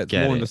 Right? I Yeah, it's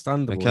get more it.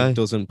 understandable. He Okay.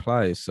 doesn't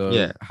play, so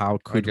Yeah, how I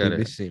could we get it.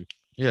 miss him? Do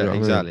Yeah, you know what I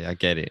mean? exactly. I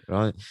get it.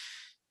 Right.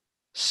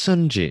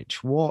 Sunjic,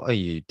 what are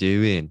you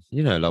doing?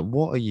 Like,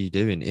 what are you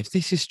doing? If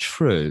this is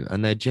true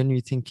and they're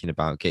genuinely thinking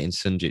about getting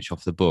Sunjic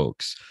off the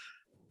books,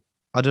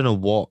 I don't know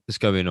what is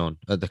going on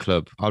at the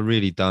club. I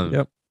really don't.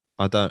 Yep.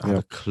 I don't have a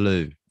Yep.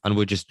 clue. And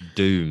we're just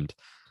doomed.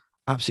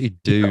 Absolutely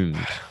Yep.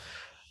 doomed.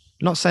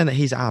 Not saying that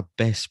he's our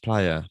best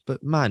player,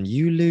 but man,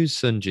 you lose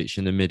Sunjic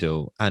in the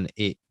middle and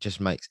it just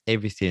makes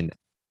everything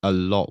a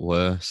lot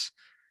worse.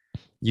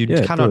 You Yeah,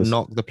 it cannot does.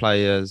 knock the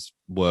player's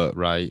work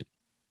rate.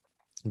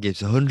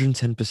 Gives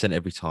 110%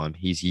 every time.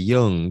 He's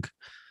young.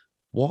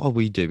 What are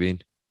we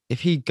doing?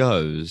 If he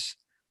goes,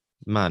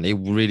 man, it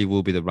really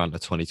will be the rant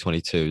of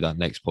 2022, that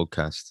next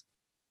podcast.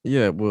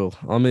 Yeah, well,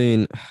 I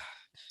mean,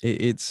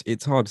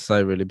 it's hard to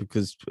say really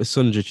because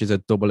Sunjic is a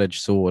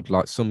double-edged sword.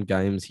 Like some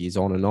games he's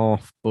on and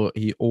off, but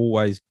he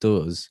always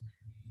does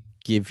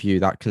give you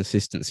that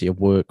consistency of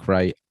work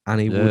rate, and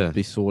he would Yeah.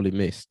 be sorely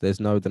missed. There's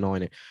no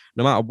denying it.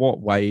 No matter what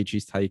wage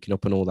he's taken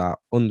up and all that,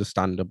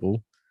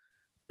 understandable.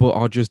 But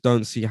I just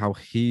don't see how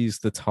he's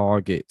the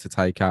target to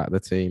take out of the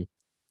team.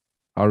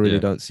 I really Yeah.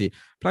 don't see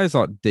players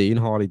like Dean,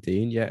 Harley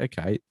Dean. Yeah,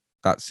 okay,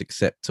 that's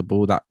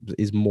acceptable. That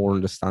is more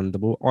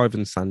understandable.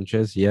 Ivan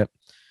Sanchez, yeah.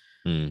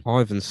 Mm,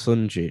 Ivan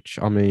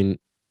Sunjic. I mean,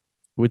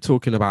 we're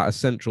talking about a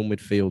central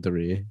midfielder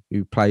here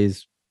who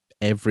plays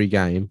every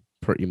game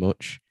pretty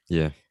much.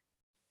 yeah.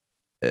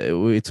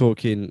 We're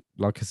talking,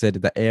 like I said,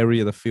 the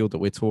area of the field that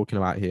we're talking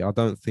about here. I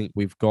don't think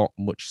we've got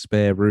much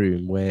spare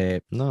room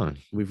where No.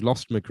 we've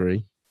lost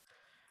McGree.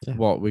 Yeah.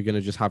 What, we're going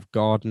to just have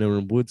Gardner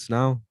and Woods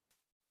now?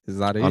 Is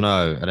that I it?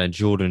 know. And then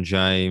Jordan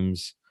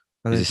James,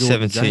 And he's then a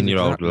Jordan James,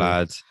 17-year-old exactly.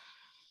 lad.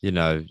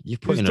 You're He's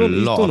putting a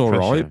lot done of all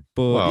right, pressure.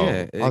 but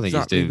yeah, Well, I think he's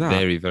exactly doing that.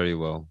 very, very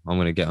well. I'm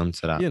going to get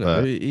onto that. You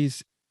know, But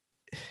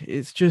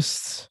it's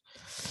just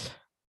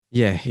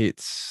yeah,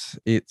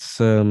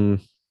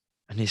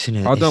 and it's in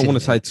a, I it's don't in want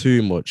to say a,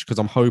 too much because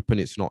I'm hoping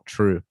it's not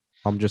true.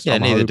 yeah,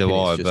 I'm neither do hoping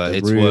it's I, just but a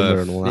it's rumor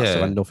and worth, all that stuff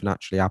yeah, and nothing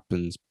actually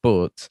happens.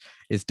 But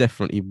it's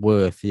definitely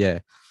worth, yeah,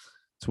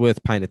 it's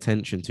worth paying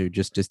attention to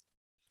just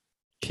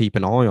keep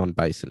an eye on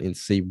basically and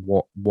see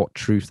what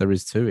truth there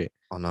is to it.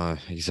 I know,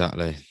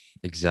 exactly.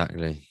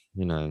 Exactly.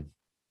 The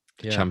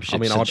Yeah. I championship's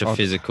mean such a I'd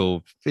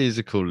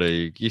physical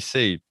league. You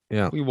see,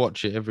 yeah. we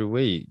watch it every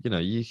week.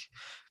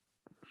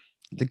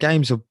 The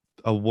games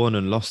are won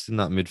and lost in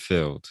that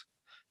midfield. Mm.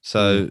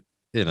 So,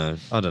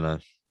 I don't know.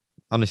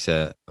 Honestly,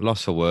 I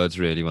lost for words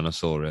really when I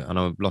saw it. And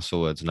I'm lost for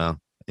words now.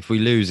 If we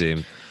lose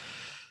him,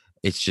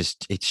 it's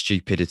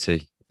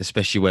stupidity,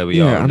 especially where we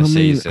are Yeah, in and the I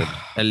mean season.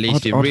 At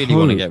least you I'd really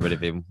want to hope. get rid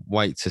of him.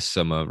 Wait to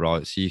summer,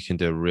 right? So you can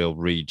do a real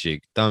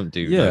rejig. Don't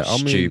do no Yeah, I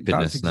mean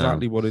that's stupidness now.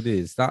 exactly what it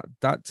is. That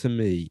to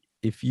me,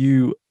 if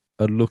you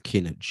are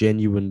looking at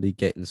genuinely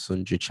getting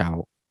Sunjic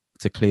out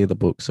to clear the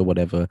books or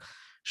whatever,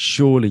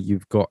 surely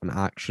you've got an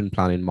action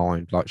plan in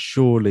mind. Like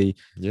surely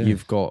Yeah,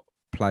 you've got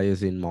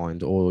players in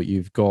mind, or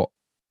you've got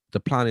the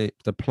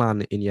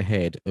plan in your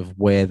head of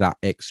where that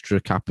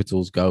extra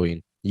capital's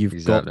going.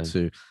 You've got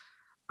exactly. to,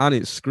 and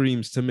it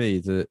screams to me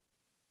that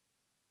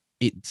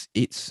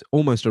it's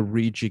almost a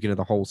rejigging of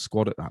the whole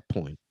squad at that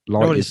point, You know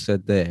like what you've it's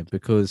said there,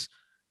 because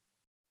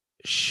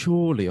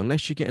surely,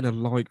 unless you're getting a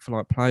like for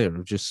like player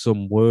of just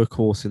some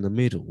workhorse in the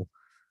middle,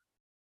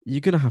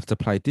 you're going to have to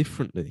play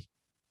differently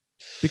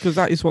because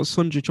that is what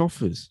Sunjic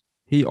offers.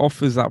 He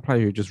offers that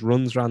player who just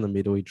runs around the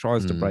middle. He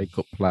tries to mm, break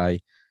up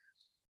play.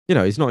 You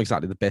know, he's not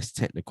exactly the best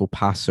technical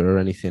passer or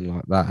anything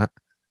like that.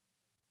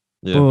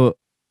 yeah. But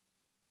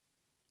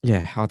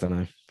yeah, I don't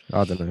know.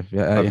 I don't know.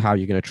 Yeah, Um, how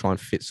you're going to try and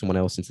fit someone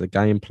else into the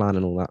game plan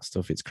and all that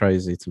stuff. It's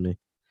crazy to me.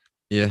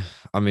 yeah.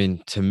 I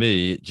mean, to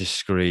me, it just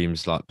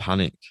screams like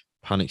panic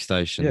Yeah.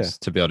 stations,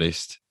 to be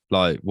honest.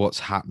 Like what's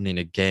happening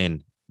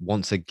again?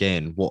 Once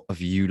again, what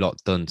have you lot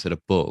done to the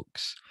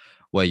books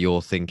where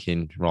you're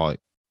thinking, right,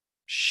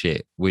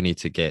 shit, we need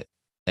to get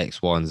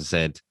X, Y, and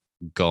Z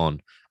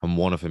gone. And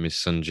one of them is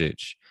Sunjic.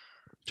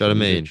 Do you know what I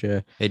mean? Sunjic,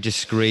 yeah. It just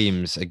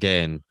screams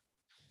again,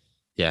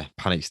 yeah,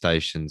 panic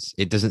stations.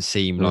 It doesn't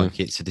seem Mm. like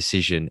it's a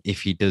decision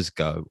if he does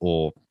go,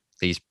 or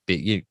these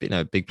big,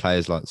 big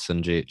players like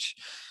Sunjic,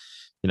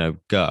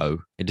 go.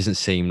 It doesn't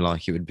seem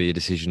like it would be a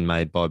decision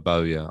made by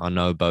Bowyer. I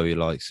know Bowyer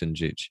likes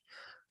Sunjic,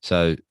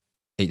 so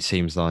it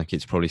seems like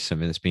it's probably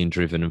something that's being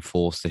driven and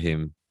forced to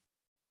him,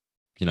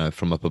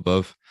 from up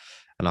above.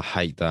 And I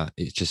hate that.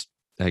 It's just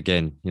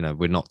again,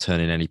 we're not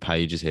turning any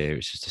pages here.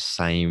 It's just the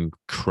same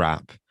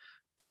crap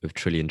with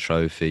Trillion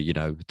Trophy,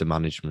 with the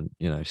management,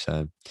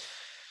 so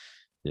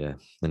yeah.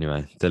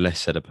 Anyway, the less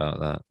said about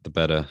that, the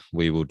better.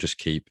 We will just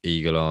keep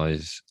eagle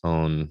eyes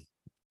on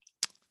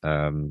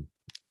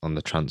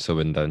the transfer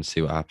window and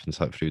see what happens.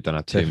 Hopefully, we don't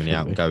have too many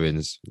Definitely.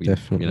 outgoings.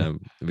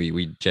 Definitely.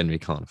 We generally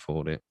can't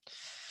afford it.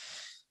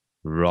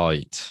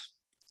 Right,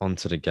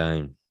 onto the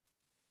game.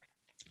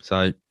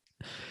 So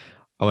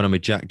I went on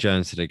with Jack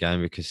Jones to the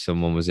game because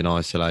someone was in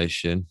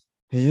isolation,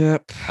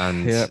 Yep.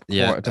 and Yep.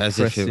 yeah, Quite a as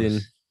if it depressing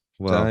was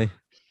well, day.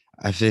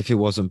 as if it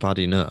wasn't bad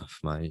enough,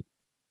 mate.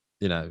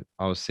 I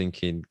was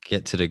thinking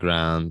get to the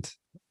ground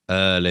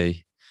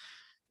early.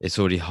 It's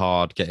already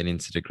hard getting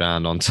into the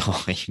ground on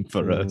time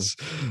for Mm. us,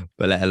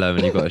 but let alone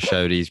when you've got to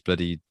show these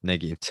bloody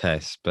negative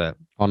tests. But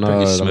I pretty know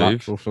the smooth.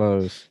 lateral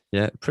flows.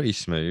 Yeah, pretty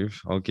smooth.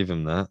 I'll give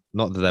him that.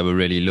 Not that they were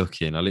really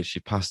looking. I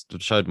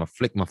literally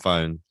flicked my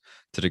phone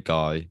to the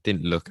guy,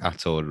 didn't look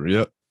at all.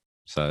 Yep.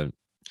 So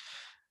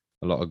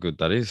a lot of good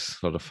that is,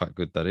 a lot of fat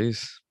good that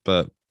is.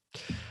 But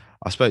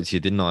I spoke to you,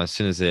 didn't I? As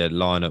soon as the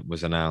lineup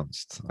was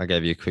announced, I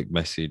gave you a quick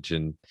message,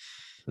 and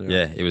Yeah.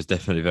 yeah, it was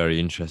definitely very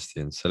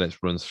interesting. So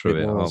let's run through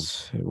It it.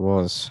 was. It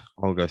was.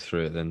 I'll go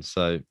through it then.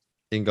 So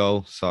in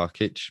goal,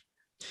 Sarkic,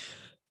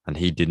 and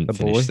he didn't The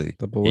finish boy. the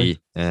The boy.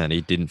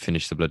 he didn't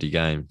finish the bloody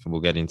game.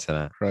 We'll get into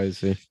that.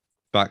 Crazy.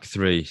 Back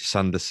three,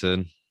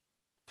 Sanderson,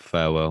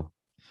 farewell.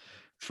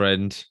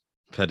 Friend,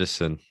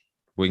 Pedersen.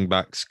 Wing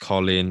backs,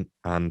 Colin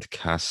and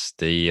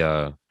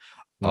Castillo.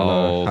 I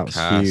know. Oh, That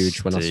was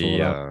huge when I saw that.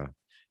 Castillo.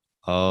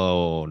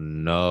 Oh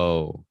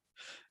no.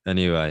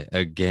 Anyway,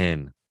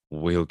 again,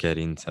 we'll get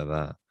into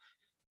that.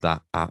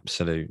 That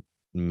absolute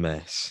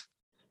mess.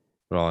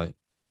 Right.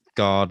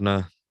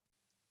 Gardner,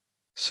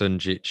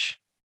 Sunjic,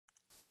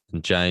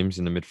 and James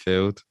in the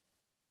midfield.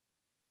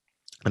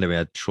 And then we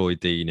had Troy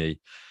Deeney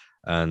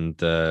and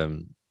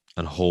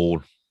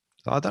Hall.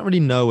 I don't really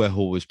know where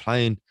Hall was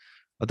playing.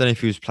 I don't know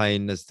if he was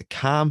playing as the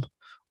cam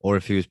or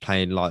if he was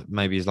playing like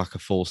maybe he's like a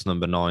false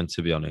number 9,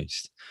 to be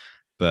honest.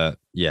 But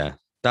yeah,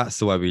 that's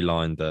the way we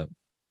lined up.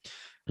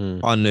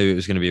 Mm. I knew it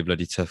was going to be a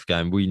bloody tough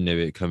game. We knew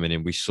it coming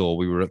in. We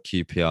were at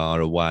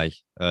QPR away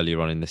earlier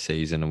on in the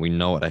season, and we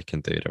know what they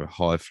can do. They're a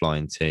high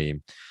flying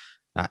team.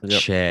 That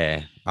Yep.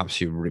 chair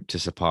absolutely ripped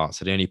us apart.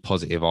 So the only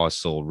positive I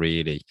saw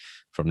really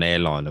from their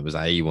lineup was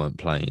that he weren't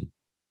playing.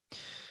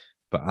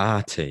 But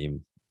our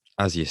team,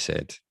 as you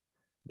said,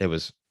 there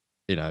was,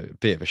 a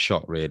bit of a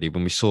shock really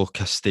when we saw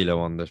Castillo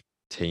on the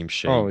team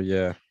sheet. Oh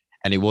yeah.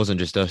 And it wasn't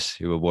just us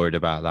who were worried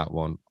about that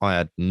one. I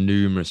had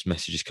numerous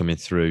messages coming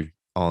through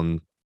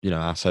on,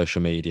 our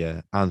social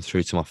media and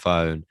through to my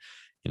phone,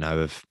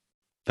 of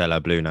fellow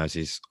Blue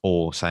Noses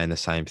all saying the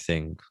same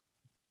thing,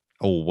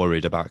 all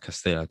worried about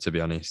Castillo, to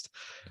be honest.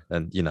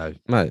 And,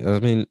 Mate, I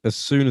mean, as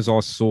soon as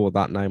I saw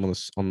that name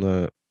on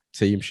the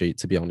team sheet,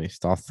 to be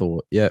honest, I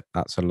thought, yeah,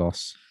 that's a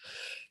loss.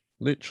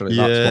 Literally,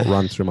 that's what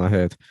ran through my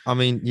head. I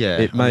mean, yeah.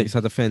 It makes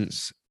our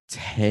defense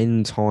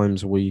 10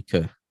 times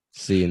weaker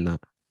seeing that.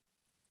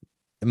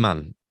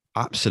 Man,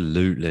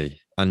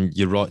 absolutely. And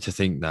you're right to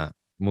think that.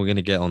 We're going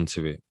to get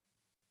onto it.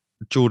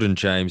 Jordan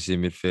James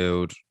in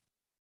midfield.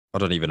 I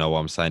don't even know why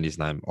I'm saying his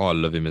name. I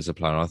love him as a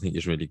player. I think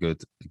he's really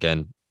good.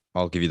 Again,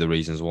 I'll give you the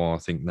reasons why I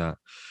think that.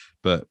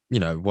 But,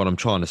 what I'm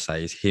trying to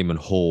say is him and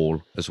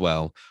Hall as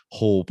well.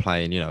 Hall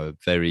playing, a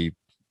very,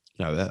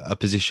 a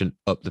position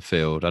up the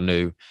field. I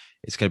knew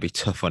it's going to be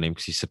tough on him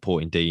because he's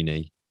supporting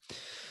Deeney.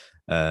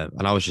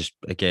 And I was just,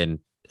 again,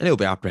 a little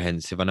bit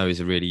apprehensive. I know he's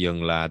a really young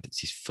lad.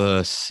 It's his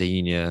first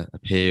senior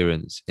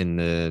appearance in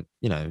the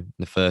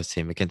first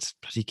team against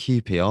bloody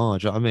QPR.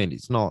 Do you know what I mean?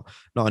 It's not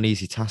an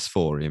easy task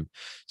for him.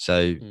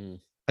 So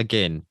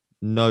again,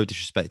 no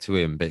disrespect to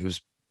him, but it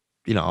was,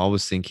 I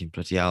was thinking,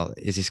 bloody hell,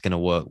 is this going to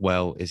work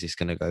well? Is this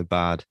going to go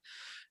bad?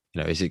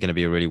 Is it going to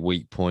be a really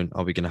weak point?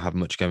 Are we going to have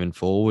much going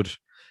forward?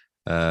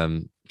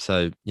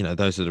 So,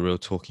 those are the real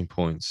talking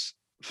points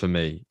for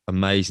me.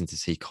 Amazing to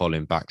see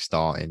Colin back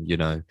starting,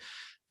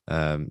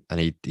 and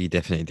he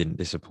definitely didn't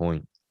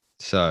disappoint.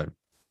 So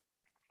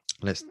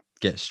let's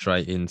get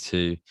straight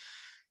into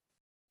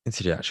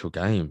the actual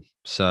game.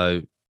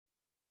 So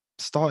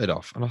started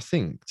off, and I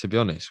think, to be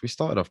honest, we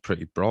started off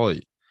pretty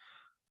bright.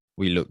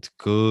 We looked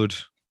good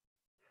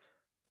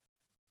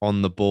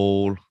on the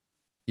ball,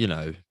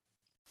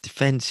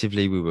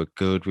 defensively we were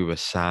good, we were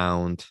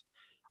sound.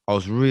 I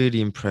was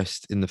really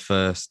impressed in the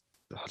first,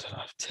 I don't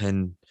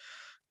know,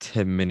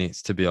 10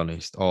 minutes, to be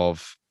honest,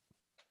 of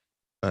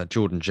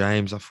Jordan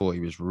James. I thought he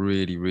was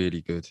really,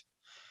 really good.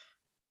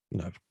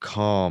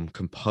 Calm,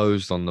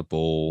 composed on the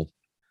ball.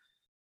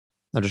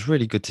 And just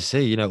really good to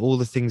see. All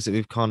the things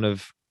that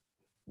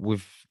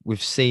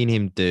we've seen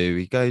him do.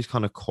 He goes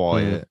kind of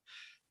quiet,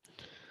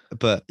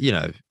 but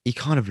he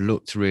kind of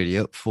looked really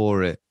up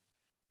for it.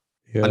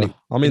 Yeah,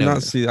 I mean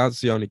that's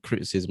the only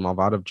criticism I've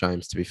had of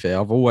James. To be fair,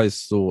 I've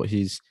always thought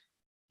he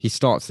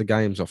starts the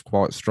games off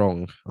quite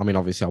strong. I mean,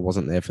 obviously I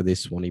wasn't there for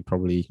this one. He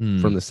probably,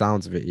 from the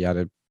sounds of it, he had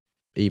a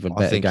even I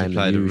better think he game than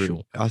played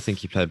usual. I think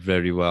he played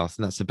very well. I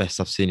think that's the best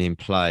I've seen him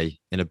play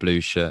in a blue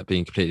shirt,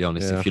 being completely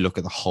honest, Yeah. if you look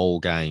at the whole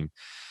game.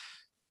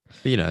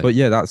 But, you know, But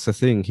yeah, that's the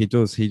thing. He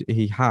does.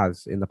 He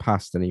has in the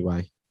past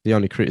anyway. The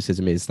only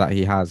criticism is that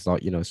he has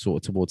like,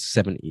 sort of towards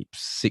 70,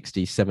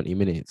 60, 70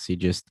 minutes. He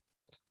just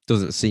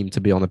doesn't seem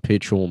to be on a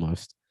pitch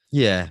almost.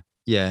 yeah,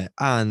 yeah.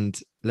 And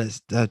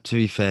let's to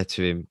be fair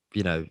to him,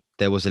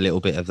 there was a little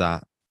bit of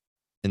that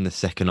in the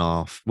second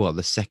half. Well,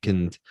 the Mm.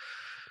 second,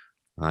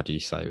 how do you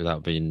say it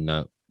without being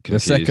The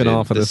second confusing?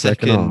 half of the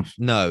second half.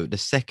 No, the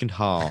second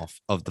half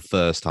of the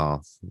first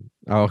half.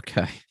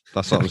 Okay.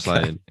 That's what I'm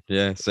Okay. saying.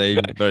 Yeah, see,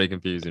 very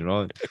confusing,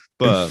 right?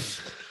 But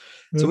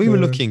so we were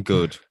looking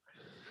good.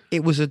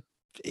 It was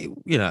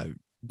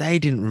they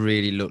didn't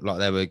really look like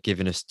they were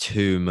giving us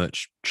too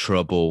much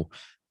trouble,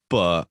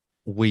 but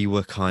we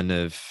were kind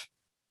of,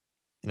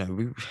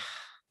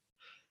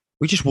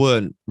 we just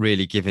weren't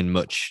really giving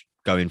much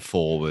going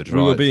forward, We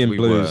were right? being We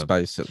blues were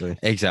basically.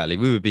 exactly.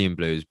 We were being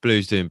blues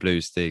doing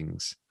blues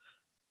things,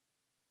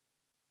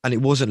 and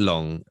it wasn't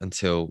long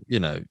until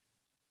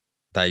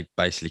they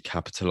basically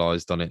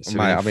capitalized on it. So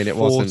Mate, within I mean, it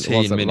 14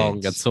 wasn't long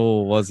minutes, at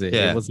all, was it? It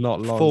yeah, was not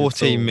long at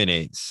 14 all.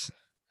 minutes,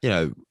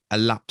 a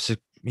lapse of,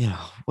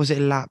 was it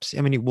a lapse?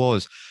 I mean, it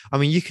was. I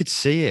mean, you could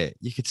see it.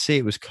 You could see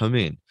it was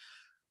coming.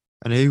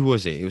 And who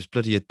was it? It was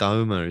bloody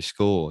Adoma who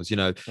scores. And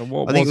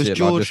what I think it was was it? Like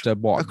George just their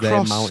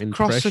across, mounting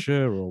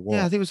pressure or yeah,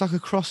 I what? think it was like a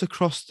cross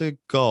across the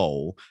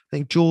goal. I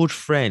think George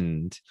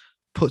Friend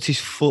puts his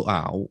foot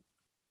out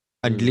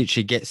and Mm.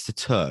 literally gets to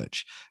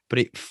touch, but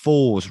it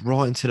falls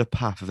right into the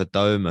path of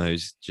Adoma,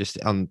 who's just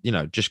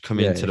just come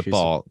Yeah, into the if he's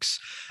box,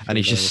 and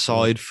he's just there as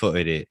well. side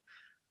footed it.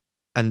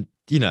 And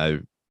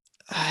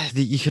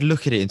you could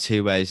look at it in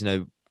two ways.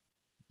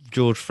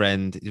 George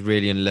Friend is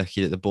really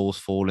unlucky that the ball's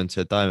fallen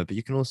to Adoma, but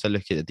you can also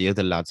look at the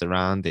other lads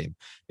around him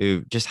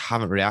who just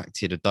haven't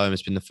reacted.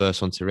 Adoma's been the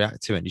first one to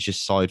react to it, and he's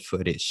just side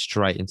footed it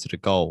straight into the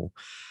goal.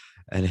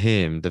 And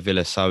him, the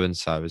Villa so and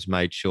so, has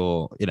made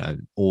sure,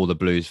 all the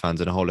Blues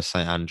fans and the whole of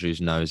St Andrews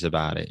knows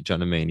about it. Do you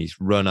know what I mean? He's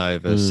run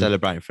over, Mm.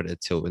 celebrating in front of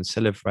the tilt and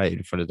celebrated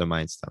in front of the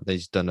main stand.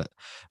 He's done it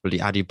really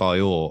Adi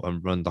Bayor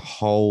and run the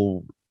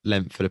whole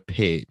length of the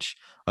pitch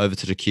over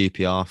to the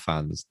QPR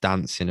fans,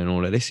 dancing and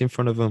all of this in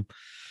front of them.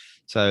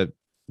 So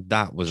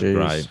that was great.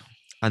 Jeez.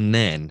 And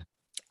then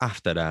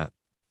after that,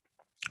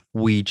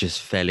 we just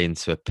fell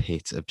into a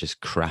pit of just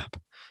crap,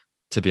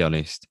 to be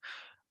honest.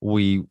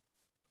 We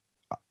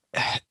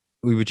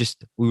we were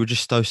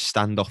just so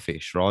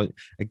standoffish, right?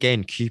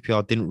 Again,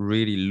 QPR didn't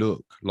really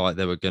look like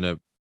they were gonna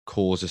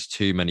cause us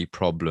too many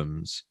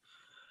problems.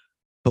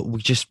 But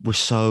we just were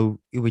so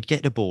we'd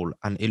get the ball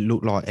and it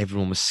looked like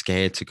everyone was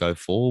scared to go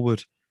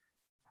forward.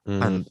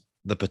 Mm. And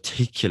the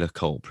particular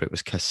culprit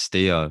was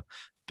Castillo.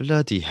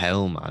 Bloody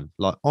hell, man.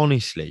 Like,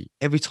 honestly,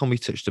 every time we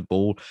touch the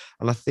ball,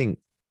 and I think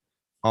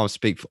I'll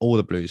speak for all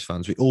the Blues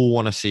fans, we all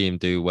want to see him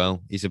do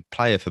well. He's a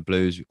player for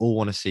Blues. We all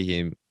want to see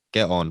him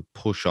get on,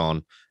 push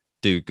on,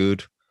 do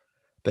good.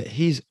 But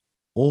he's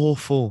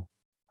awful.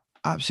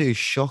 Absolutely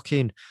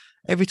shocking.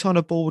 Every time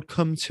the ball would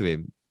come to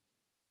him,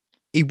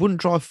 he wouldn't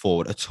drive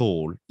forward at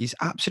all. He's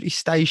absolutely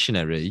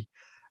stationary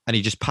and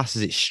he just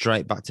passes it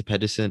straight back to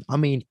Pedersen. I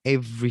mean,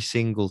 every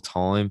single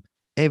time,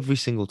 every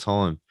single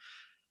time.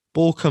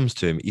 Ball comes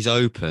to him, he's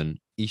open,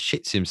 he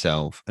shits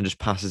himself and just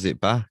passes it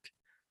back.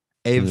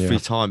 Every Yeah.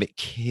 time it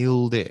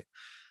killed it.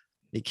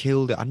 It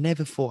killed it. I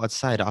never thought I'd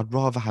say that. I'd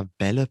rather have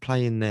Bella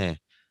playing there.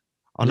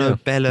 I know Yeah.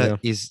 Bella Yeah.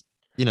 is,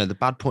 the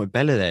bad point of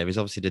Bella there is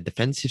obviously the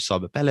defensive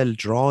side, but Bella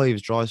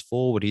drives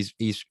forward. He's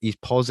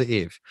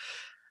positive.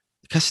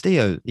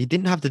 Castillo, he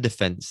didn't have the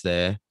defense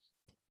there.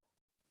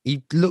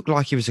 He looked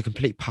like he was a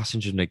complete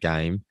passenger in the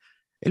game.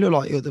 It looked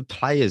like the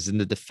players in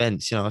the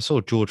defense. I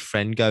saw George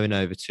Friend going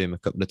over to him a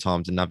couple of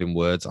times and having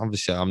words.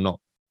 Obviously,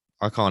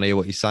 I can't hear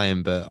what he's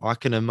saying, but I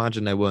can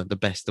imagine they weren't the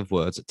best of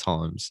words at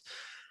times.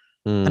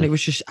 And Mm. it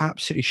was just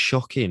absolutely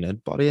shocking.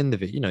 And by the end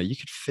of it, you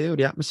could feel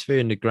the atmosphere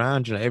in the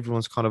ground.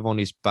 Everyone's kind of on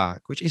his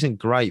back, which isn't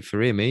great for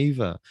him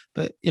either.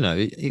 But,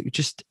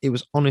 it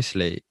was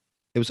honestly,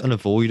 it was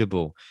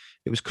unavoidable.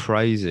 It was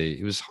crazy.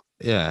 It was,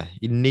 yeah,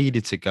 he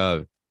needed to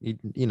go. You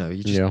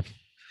just, Yeah.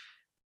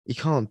 you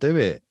can't do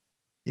it.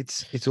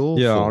 It's Yeah.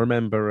 I awful.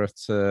 remember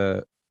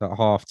at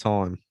half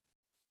time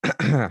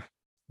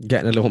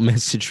getting a little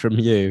message from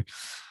you.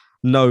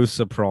 No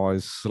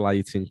surprise,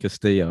 slating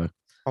Castillo.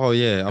 Oh,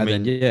 yeah. I And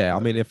then, mean, yeah, I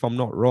mean, if I'm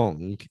not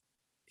wrong,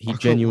 he I couldn't,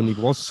 genuinely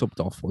was subbed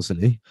off,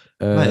 wasn't he?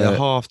 mate, at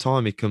half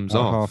time, he comes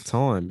At half off.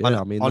 time. And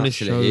Yeah, I mean, that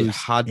honestly, it shows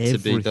had to be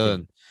everything.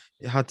 done.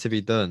 It had to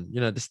be done. The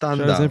Shows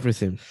standout.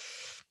 everything.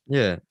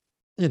 Yeah.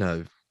 You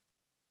know,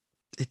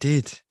 it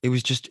did. It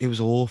was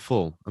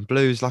awful. And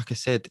Blues, like I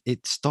said,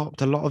 it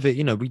stopped a lot of it.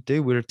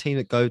 We're a team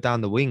that go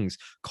down the wings.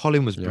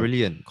 Colin was Yeah.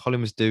 brilliant.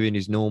 Colin was doing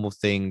his normal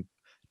thing,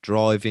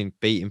 driving,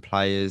 beating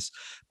players.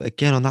 But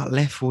again, on that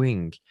left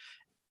wing,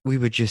 we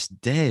were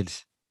just dead.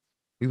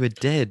 We were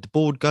dead. The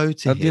ball would go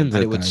to At the him end and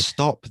of it the would day,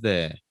 stop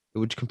there. It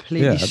would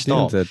completely Yeah, at the end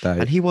stop. of the day,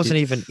 And he wasn't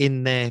even it's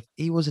in there.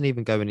 He wasn't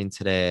even going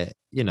into there,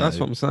 that's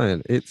what I'm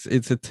saying.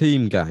 It's a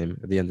team game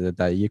at the end of the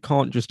day. You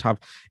can't just have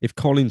if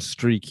Colin's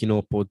streaking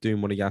up or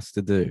doing what he has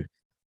to do.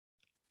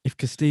 If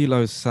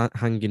Castillo's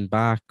hanging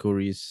back or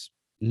he's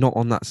not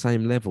on that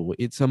same level,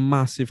 it's a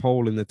massive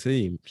hole in the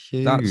team.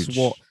 That's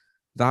what huge.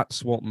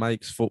 that's what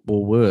makes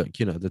football work.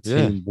 You know, the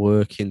Yeah. team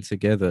working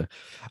together.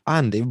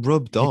 And it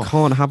rubbed You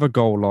can't off. have a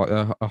goal like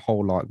a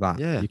hole like that.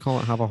 Yeah. You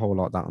can't have a hole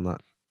like that on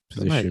that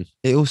But mate, position.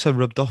 it also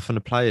rubbed off on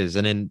the players.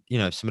 And then,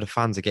 some of the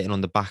fans are getting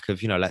on the back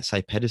of, let's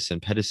say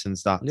Pedersen.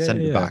 Pedersen's that Yeah,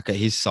 centre yeah, back at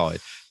his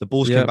side. The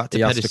ball's coming yeah. back to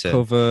He has to Pedersen.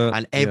 cover.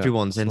 And Yeah,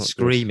 everyone's it's then not good.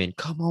 screaming,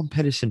 "Come on,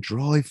 Pedersen,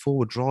 drive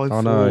forward, drive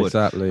I know forward."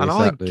 exactly, And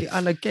exactly.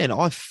 and again,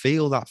 I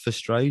feel that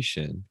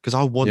frustration because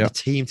I want Yeah, the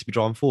team to be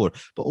driving forward.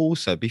 But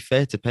also, be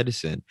fair to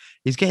Pedersen,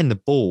 he's getting the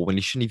ball when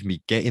he shouldn't even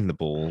be getting the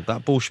ball.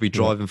 That ball should be yeah.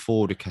 driving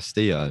forward with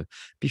Castillo.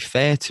 Be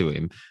fair to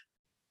him.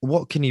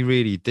 What can he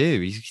really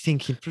do? He's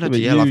thinking, Yeah, but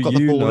bloody hell, I've got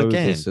the you ball know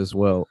again. this as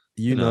well.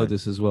 You You know know,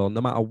 this as well.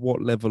 No matter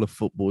what level of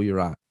football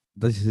you're at,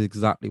 this is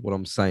exactly what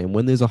I'm saying.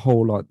 When there's a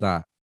hole like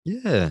that,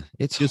 yeah,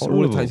 it's just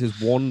all it takes horrible. is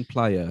one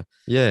player.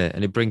 Yeah,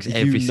 and it brings You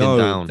everything know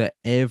down. that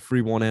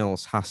everyone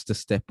else has to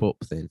step up.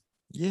 Then, no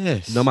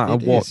Yes, matter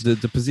it what, is. the You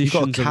got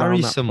positions to around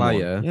carry that someone.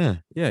 player, Yeah,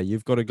 yeah,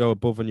 you've got to go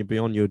above and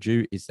beyond your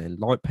duties. Then,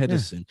 like yeah,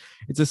 Pedersen,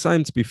 it's the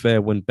same. To be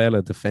fair, when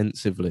Bella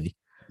defensively,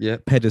 yeah,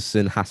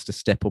 Pedersen has to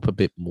step up a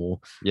bit more,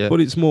 yeah. but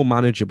it's more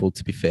manageable.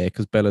 To be fair,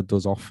 because Bella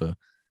does offer.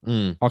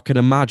 Mm, I can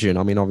imagine.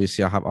 I mean,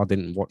 obviously, I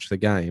didn't watch the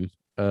game,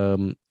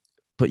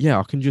 but yeah,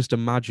 I can just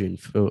imagine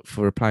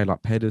for a player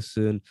like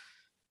Pedersen,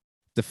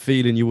 the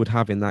feeling you would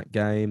have in that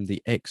game,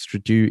 the extra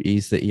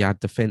duties that he had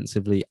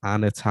defensively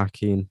and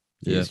attacking.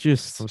 yeah, It's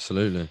just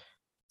absolutely.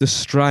 the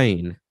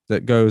strain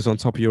that goes on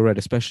top of your head,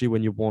 especially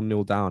when you're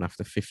 1-0 down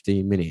after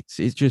 15 minutes.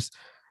 It's just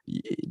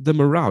the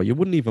morale. You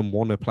wouldn't even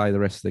want to play the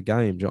rest of the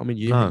game. Do you know what I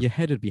mean? No, Your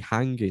head would be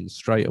hanging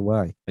straight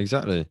away.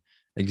 exactly,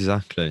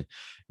 exactly.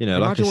 Like I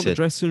Imagine what the said,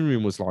 dressing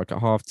room was like at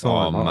half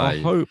oh time. I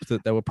mate, hope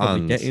that they were probably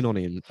and getting on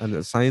him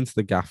and saying to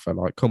the gaffer,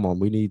 like, "Come on,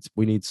 we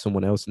need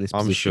someone else in this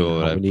position now.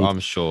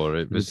 I'm sure We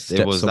need to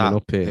step someone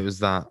up it here." was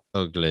that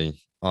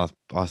ugly. I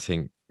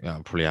think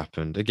that probably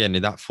happened again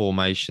in that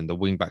formation. The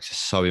wing backs are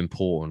so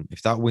important.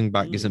 If that wing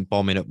back Mm. isn't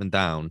bombing up and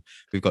down,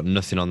 we've got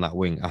nothing on that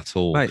wing at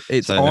all. Mate,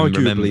 it's So and arguably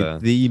remember,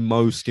 the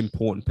most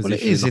important well, it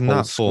position in is the in whole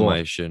that squad.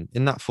 formation.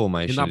 In that In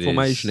formation, that it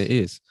formation, is. it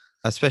is.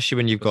 Especially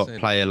when you've got 100%.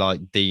 player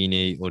like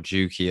Dini or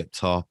Juki up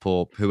top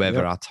or whoever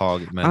Yep. our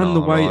target men And the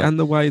are, way right? and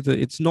the way that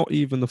it's not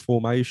even the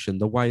formation,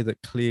 the way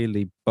that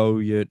clearly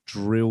Bowyer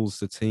drills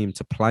the team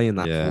to play in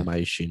that Yeah,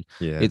 formation,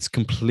 yeah. it's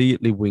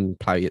completely wing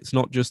play. It's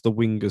not just the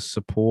wingers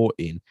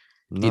supporting,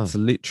 No. it's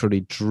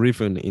literally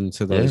driven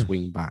into Yeah. those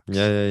wing Yeah, backs.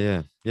 yeah,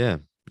 yeah. Yeah.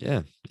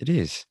 Yeah. It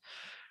is.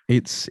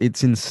 It's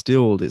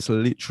instilled, it's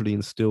literally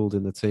instilled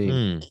in the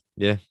team.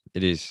 Yeah,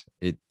 it is.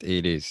 It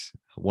is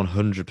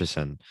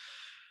 100%.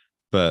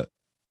 But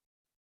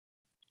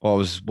what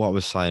I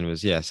was saying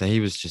was, yeah, so he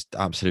was just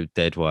absolute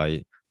dead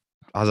weight.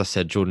 As I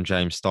said, Jordan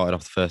James started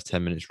off the first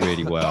 10 minutes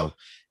really well.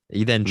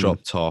 He then Mm.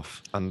 dropped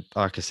off. And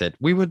like I said,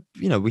 we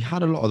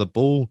had a lot of the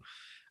ball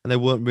and they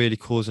weren't really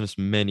causing us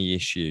many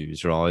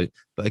issues, right?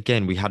 But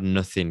again, we had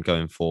nothing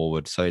going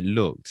forward. So it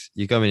looked,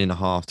 you're going in a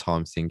half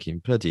time thinking,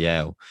 bloody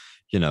hell,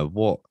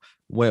 what,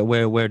 where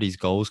are these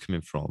goals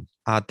coming from?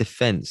 Our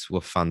defense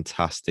were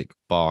fantastic,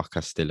 bar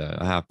Castillo.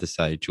 I have to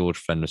say, George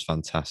Friend was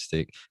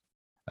fantastic.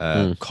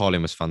 Mm.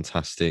 Colin was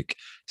fantastic.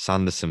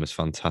 Sanderson was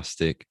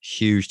fantastic.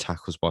 Huge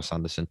tackles by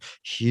Sanderson.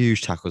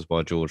 Huge tackles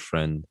by George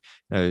Friend.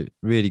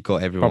 Really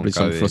got everyone Probably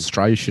some going.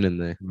 frustration in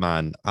there.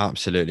 Man,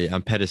 absolutely.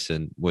 And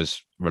Pedersen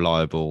was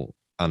reliable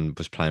and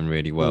was playing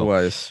really well.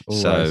 Always,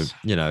 So, always.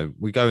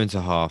 we go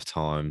into half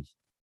time,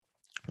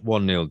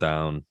 1-0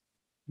 down.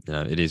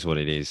 It is what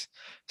it is.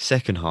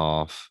 Second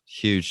half,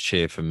 huge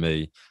cheer from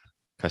me.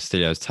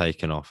 Castillo's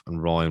taken off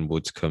and Ryan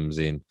Woods comes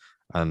in.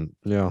 And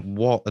Yeah.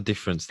 what a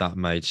difference that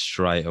made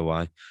straight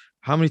away.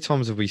 How many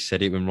times have we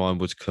said it when Ryan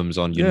Woods comes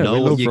on? You Yeah, we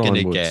know what love you're going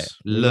Ryan to get. Woods.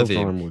 We Love love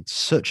him. Ryan Woods.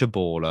 Such a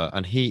baller.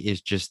 And he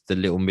is just the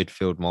little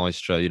midfield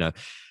maestro.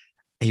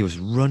 He was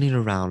running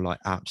around like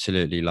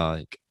absolutely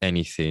like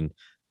anything.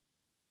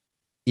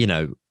 You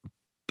know,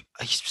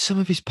 some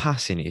of his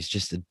passing is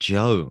just a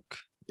joke.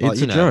 Like,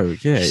 It's a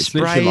joke. Yeah, he it's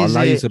literally like a sprays it.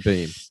 laser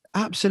beam.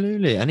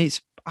 Absolutely. And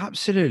it's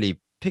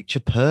absolutely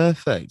picture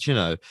perfect,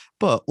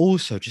 but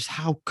also just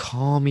how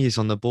calm he is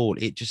on the ball.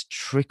 It just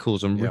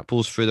trickles and Yeah.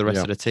 ripples through the rest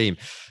Yeah. of the team.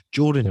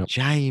 Jordan Yeah.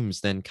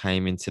 James then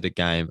came into the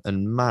game.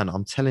 And man,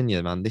 I'm telling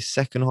you, man, this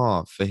second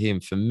half for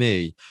him, for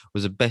me,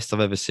 was the best I've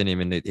ever seen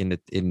him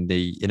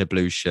in a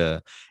blue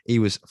shirt. He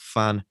was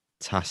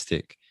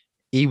fantastic.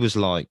 He was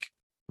like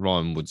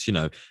Ryan Woods,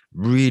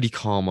 really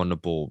calm on the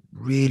ball,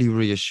 really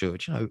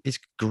reassured. It's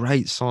a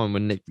great sign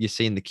when you're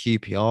seeing the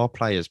QPR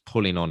players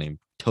pulling on him,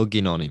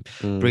 tugging on him,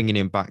 Mm. bringing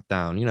him back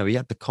down. He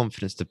had the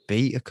confidence to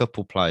beat a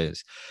couple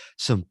players.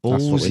 That's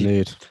what we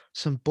need.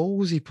 Some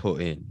balls he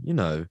put in.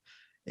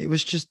 It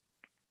was just,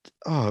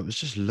 it was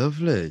just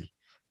lovely.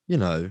 You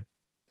know,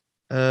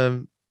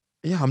 um,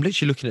 Yeah, I'm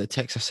literally looking at the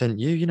text I sent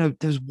you. You know,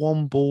 there's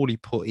one ball he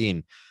put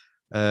in.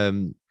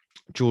 Um,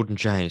 Jordan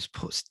James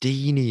puts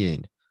Deeney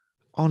in,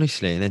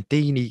 honestly, and then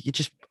Deeney, you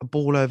just a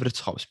ball over the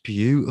top. It's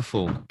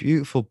beautiful,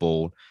 beautiful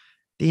ball.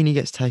 Deeney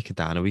gets taken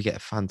down, and we get a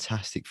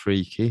fantastic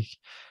free kick.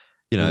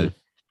 You know, Mm.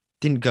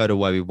 didn't go the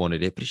way we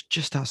wanted it, but it's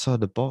just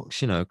outside the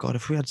box. You know, God,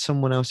 if we had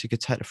someone else who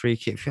could take the free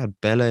kick, if we had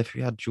Bella, if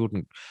we had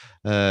Jordan,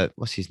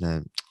 what's his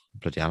name?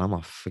 Bloody hell, I'm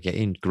off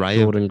forgetting Graham.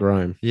 Jordan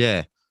Graham.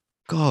 Yeah,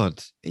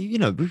 God, you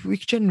know, we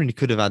genuinely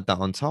could have had that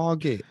on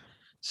target.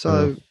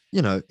 Yeah. So,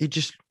 you know, it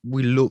just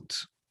we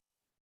looked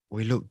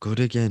good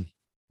again.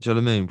 Do you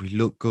know what I mean? We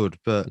look good,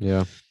 but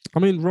Yeah. I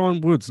mean,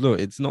 Ryan Woods, look,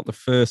 it's not the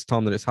first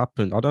time that it's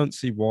happened. I don't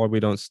see why we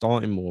don't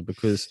start him more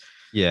because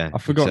yeah, I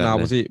forgot now.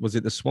 exactly. Was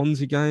it the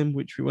Swansea game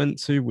which we went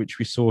to, which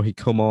we saw he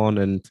come on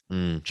and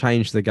Mm,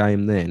 change the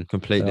game then? I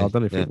completely. don't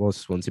know if Yeah. it was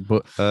Swansea,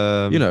 but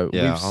Yeah,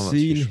 we've I'm not too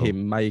seen sure.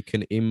 him make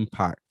an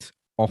impact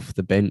off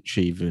the bench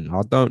even.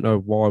 I don't know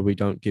why we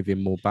don't give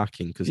him more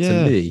backing because to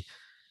Yeah, me,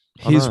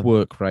 I his know.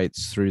 work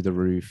rate's through the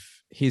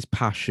roof. His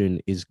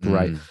passion is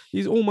great. Mm.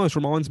 He almost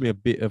reminds me a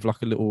bit of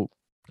like a little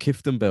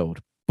Kiftенbeld,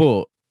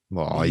 but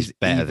Well, he's he's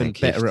better than even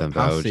better at Kieftenbeld.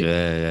 passing.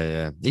 Yeah, yeah,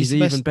 yeah. He's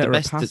even better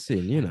at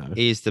passing.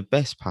 He's the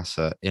best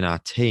passer in our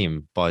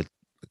team by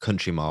a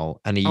country mile,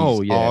 and he's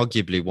Oh yeah,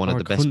 arguably one of by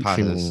the best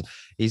country passers. more.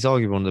 He's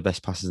arguably one of the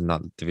best passers in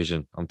that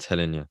division. I'm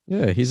telling you.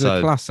 Yeah, he's a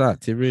So class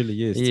act. He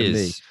really is he to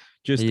me. is,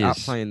 Just he at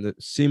is, playing the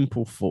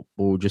simple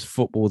football, just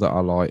football that I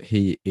like.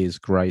 He is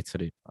great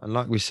at it. and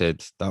like we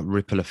said, that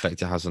ripple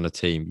effect it has on the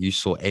team. You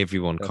saw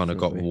everyone kind of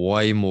got Definitely.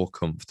 way more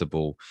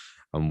comfortable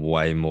and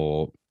way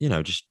more, you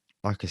know, just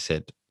like I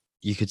said,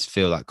 you could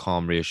feel that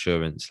calm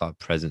reassurance, like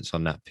presence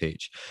on that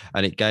pitch.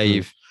 And it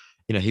Mm, gave,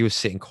 you know, he was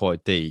sitting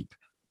quite deep,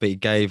 but it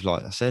gave,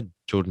 like I said,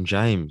 Jordan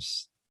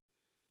James,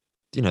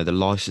 you know, the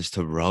license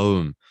to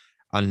roam.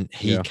 And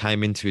he yeah,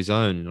 came into his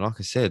own. And like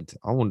I said,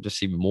 I wanted to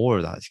see more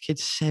of that. This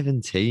kid's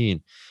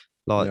 17.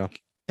 Like, yeah.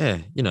 yeah,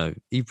 you know,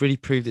 he really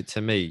proved it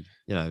to me.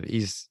 You know,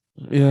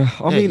 Yeah,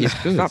 I yeah, mean he's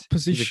good.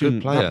 He's a good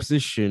that player.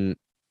 position,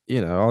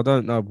 I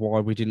don't know why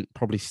we didn't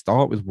probably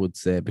start with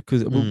Woods there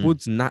because Mm,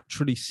 Woods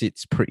naturally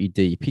sits pretty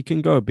deep. He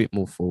can go a bit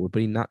more forward,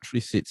 but he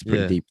naturally sits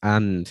pretty yeah, deep,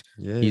 and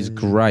yeah, he's yeah,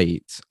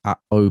 great at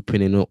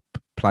opening up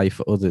play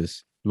for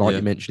others. Like yeah.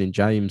 you mentioned in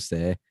James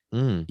there,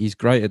 Mm, he's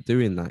great at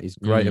doing that. He's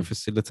great at mm,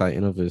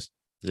 facilitating others.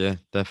 yeah,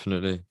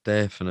 definitely,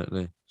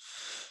 definitely.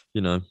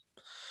 You know,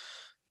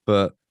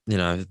 but you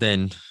know,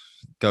 then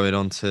going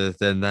on to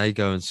then they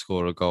go and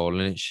score a goal,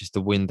 and it's just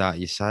the wind out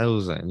your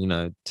sails. Then you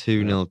know,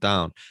 2 Yeah. nil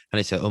down, and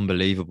it's an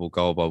unbelievable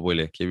goal by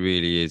Willock. It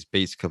really is.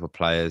 Beats a couple of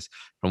players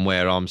from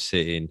where I'm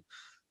sitting.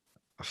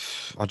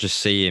 I just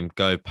see him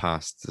go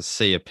past the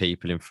sea of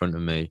people in front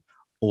of me.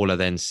 All I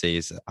then see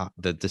is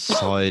the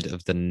side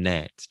of the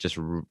net just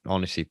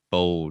honestly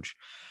bulge.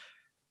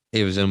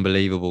 It was an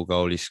unbelievable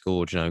goal he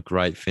scored. You know,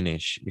 great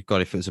finish. You've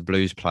got if it was a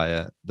Blues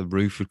player, the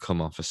roof would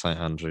come off for St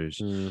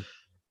Andrews, Mm.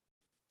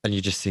 and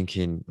you're just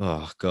thinking,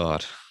 oh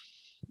God,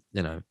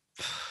 you know,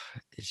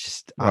 it's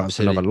just Well, it's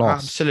another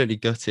loss. absolutely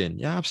gutting.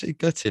 Yeah, absolutely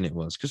gutting it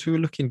was because we were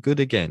looking good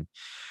again.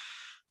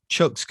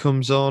 Chucks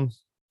comes on.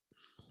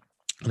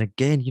 And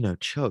again, you know,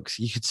 Chucks,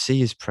 you could see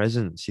his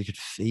presence, you could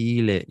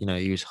feel it. You know,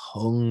 he was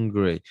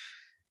hungry.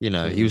 You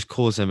know, he Mm. was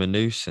causing them a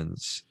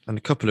nuisance. And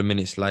a couple of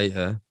minutes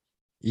later,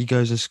 he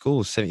goes and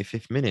scores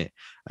 75th minute.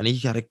 And he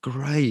had a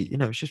great, you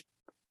know, it's just,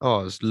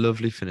 oh, it's a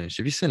lovely finish.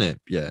 Have you seen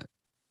it? Yeah.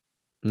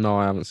 No,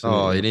 I haven't seen it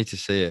Oh, you yet. need to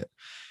see it.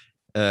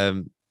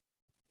 Um,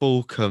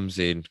 Ball comes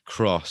in,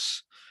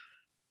 cross.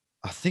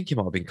 I think it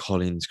might have been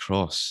Collins'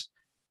 cross.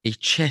 He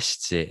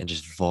chests it and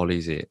just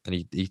volleys it. And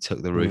he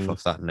took the roof Mm.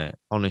 off that net.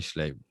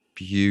 Honestly,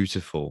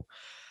 beautiful.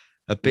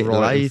 A bit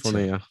Right in front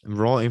of later, you.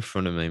 right in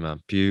front of me,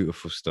 man.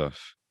 Beautiful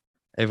stuff.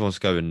 Everyone's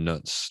going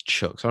nuts.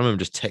 Chucks. I remember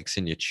just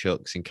texting you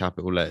Chucks in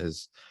capital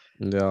letters.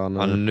 Yeah, I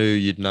I know. knew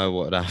you'd know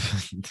what had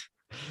happened.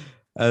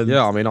 And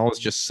Yeah, I mean, I was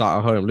just sat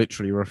at home,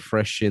 literally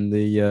refreshing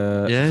the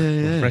yeah, yeah,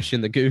 yeah.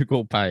 refreshing the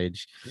Google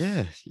page.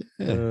 Yeah,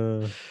 yeah.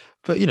 Uh,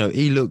 But you know,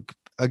 he looked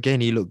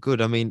again, he looked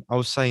good. I mean, I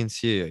was saying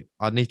to you,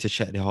 I need to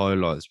check the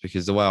highlights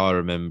because the way I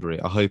remember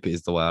it, I hope it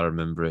is the way I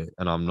remember it,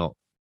 and I'm not,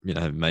 you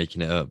know,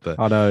 making it up. But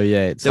I know,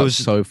 yeah, it's there like was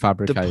so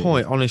the fabricated.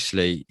 point,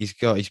 honestly, he's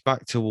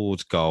back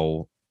towards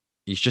goal.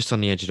 He's just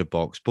on the edge of the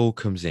box. Ball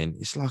comes in.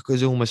 It's like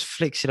he almost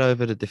flicks it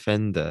over the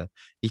defender.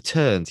 He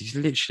turns. He's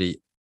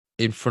literally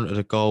in front of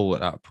the goal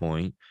at that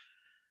point.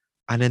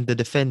 And then the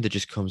defender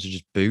just comes and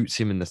just boots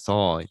him in the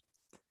thigh.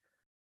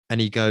 And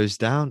he goes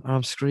down. And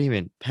I'm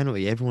screaming,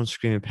 penalty. Everyone's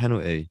screaming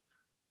penalty.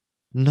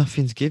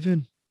 Nothing's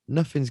given.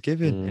 Nothing's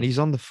given. And Mm. he's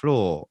on the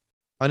floor.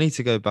 I need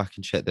to go back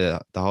and check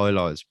the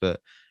highlights.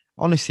 But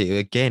honestly,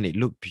 again, it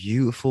looked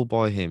beautiful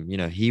by him. You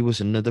know, he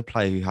was another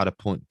player who had a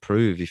point to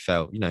prove. He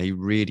felt, you know, he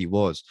really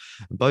was.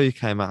 And Bowie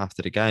came out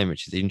after the game,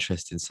 which is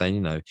interesting, saying,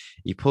 you know,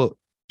 he put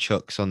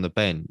Chucks on the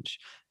bench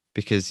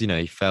because, you know,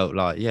 he felt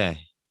like, yeah,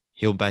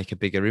 he'll make a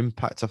bigger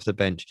impact off the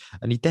bench.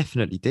 And he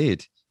definitely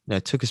did. You know,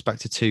 it took us back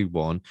to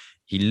 2-1.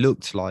 He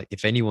looked like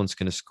if anyone's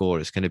going to score,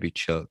 it's going to be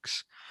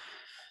Chucks.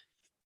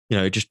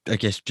 I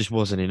guess just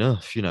wasn't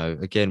enough.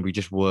 Again, we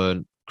just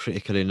weren't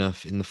critical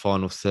enough in the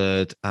final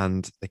third.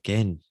 And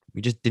again,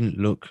 we just didn't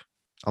look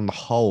on the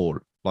whole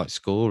like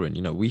scoring.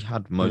 We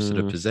had most of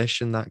the Mm,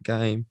 possession that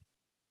game.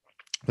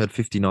 We had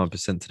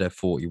 59% to their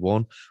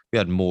 41. We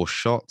had more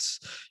shots.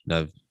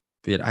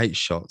 We had 8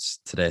 shots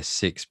to their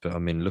 6. But I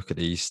mean, look at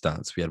these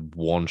stats. We had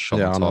 1 shot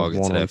on yeah, and a target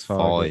to one their on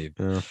target.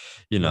 5. Yeah.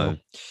 You know, Well,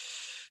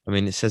 I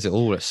mean, it says it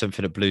all. It's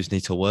something that Blues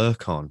need to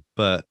work on.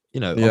 But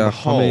on the yeah.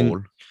 I mean,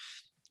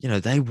 whole,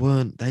 they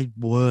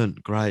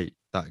weren't great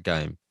that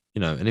game.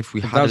 And if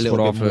we had a that's little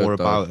what bit I've heard more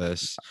though. about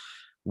us,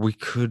 we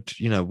could,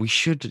 we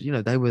should,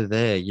 they were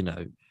there.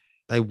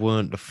 They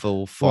weren't the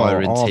full Well,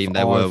 firing team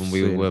they were when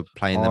we were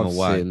playing them I've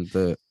away. seen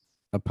that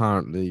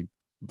apparently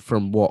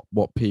from what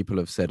people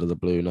have said of the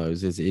Blue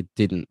Nose is it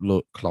didn't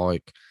look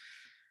like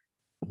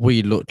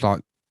we looked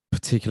like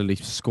particularly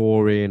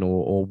scoring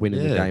or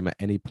winning the Yeah, game at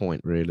any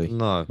point really,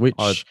 no, which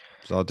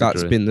I'd that's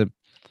agree. been the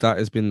that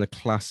has been the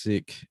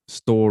classic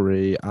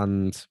story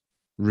and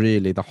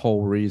really the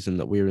whole reason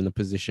that we're in the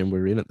position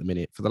we're in at the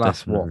minute for the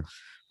last Definitely.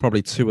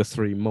 probably 2 or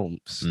 3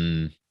 months.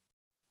 Mm,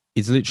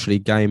 It's literally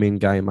game in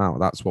game out.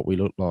 That's what we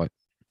look like.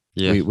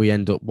 yeah. We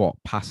end up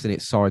passing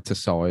it side to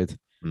side,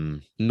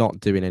 Mm, not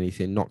doing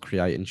anything, not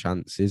creating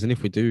chances, and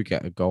if we do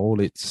get a goal,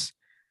 it's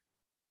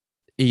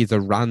either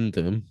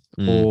random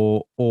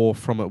mm. or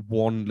from a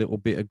one little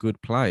bit of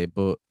good play,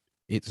 but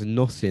it's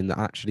nothing that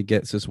actually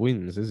gets us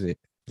wins, is it?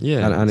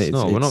 Yeah, And it's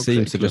not. We're it not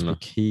seems to critical just be enough.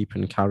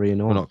 keeping carrying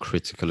We're on. not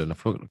critical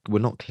enough. We're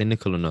not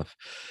clinical enough.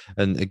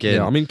 And Yeah, I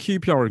again, mean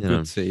QPR are a you good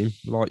know, team,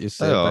 like you they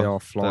said, they are. are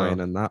They flying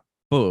are. and that,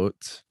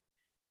 but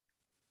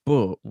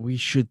we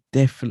should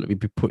definitely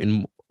be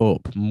putting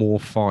up more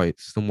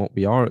fights than what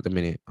we are at the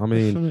minute. I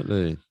mean,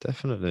 Definitely.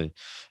 Definitely.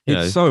 You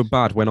it's know, so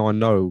bad when I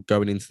know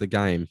going into the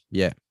game,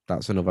 yeah,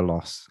 that's another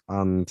loss.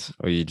 And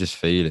or you just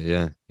feel it.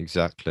 Yeah,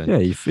 exactly. yeah,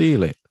 you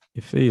feel it.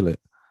 You feel it.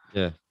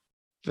 Yeah.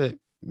 But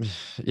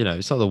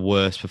it's not the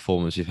worst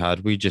performance we've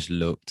had. We just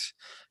looked,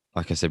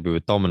 like I said, we were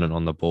dominant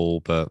on the ball,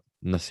 but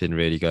nothing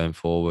really going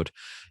forward.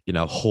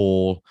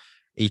 Hall,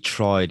 he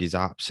tried his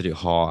absolute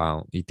heart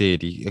out. He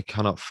did. I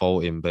cannot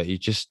fault him, but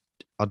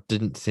I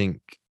didn't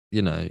think,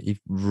 he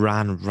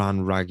ran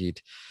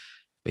ragged,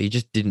 but he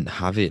just didn't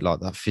have it like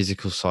that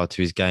physical side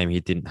to his game. He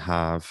didn't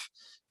have,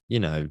 you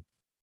know,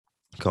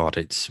 God,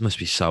 it must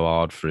be so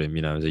hard for him,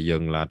 as a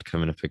young lad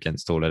coming up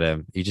against all of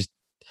them.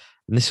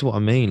 And this is what I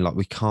mean. Like,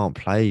 we can't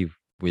play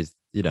with,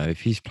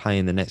 if he's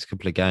playing the next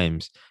couple of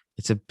games,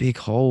 it's a big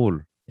hole.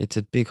 It's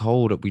a big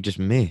hole that we just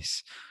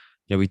miss.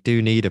 We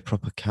do need a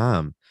proper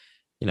cam.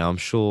 I'm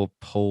sure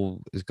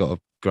Paul has got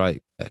a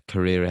great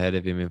career ahead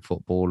of him in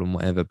football and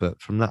whatever,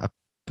 but from that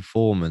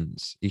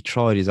performance, he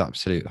tried his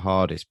absolute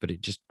hardest, but he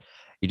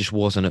just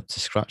wasn't up to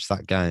scratch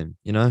that game.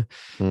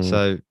 Mm.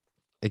 So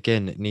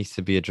again, it needs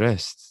to be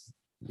addressed.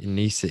 It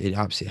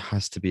absolutely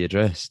has to be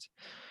addressed.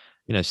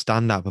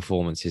 Standout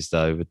performances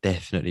though were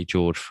definitely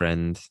George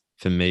Friend.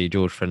 For me,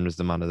 George Friend was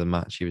the man of the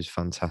match. He was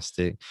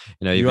fantastic.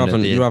 Even at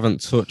the You end,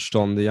 haven't touched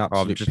on the I'm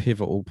absolute just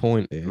pivotal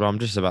point here. well, I'm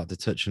just about to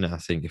touch on it. I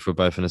think if we're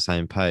both on the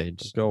same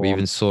page, Go we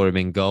even on. saw him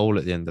in goal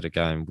at the end of the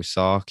game with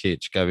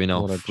Sarkic going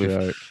What a off with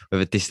joke.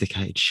 with a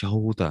dislocated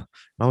shoulder.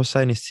 And I was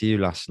saying this to you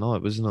last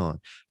night, wasn't I?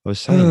 I was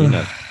saying,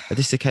 a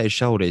dislocated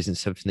shoulder isn't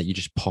something that you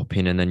just pop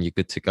in and then you're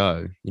good to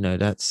go.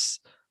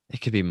 It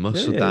could be Yeah,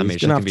 muscle yeah,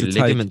 damage, it can be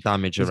ligament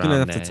damage he's gonna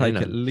around have to there.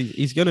 take at least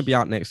he's gonna be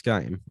out next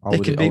game, They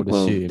can I be would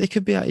well, assume. they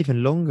could be out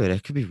even longer. There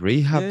could be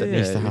rehab Yeah, that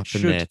needs yeah, to it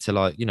happen there should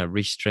to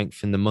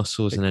re-strengthen the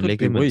muscles it and the could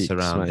be ligaments weeks,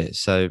 around mate, it.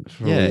 So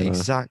for yeah, all you know.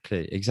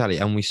 exactly.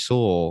 And we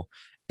saw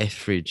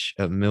Etheridge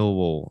at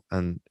Millwall,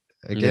 and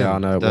Yeah, I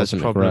again, know it those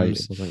wasn't a great.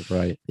 It problems. wasn't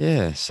great.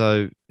 Yeah,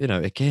 so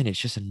again, it's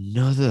just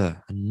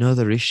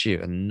another issue,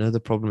 another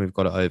problem we've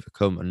got to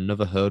overcome,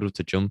 another hurdle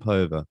to jump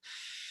over.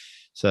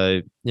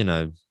 So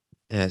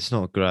yeah, it's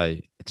not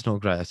great. It's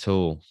not great at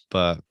all.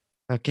 But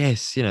I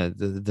guess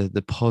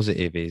the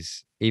positive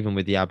is even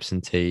with the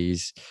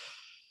absentees,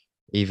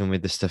 even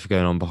with the stuff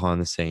going on behind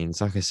the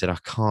scenes. Like I said, I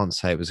can't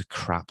say it was a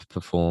crap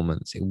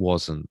performance. It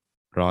wasn't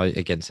right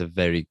against a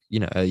very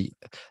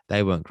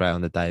they weren't great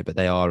on the day, but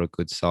they are a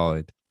good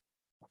side.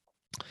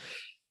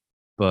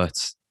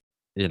 But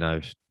you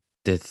know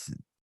the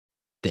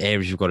the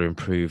areas we've got to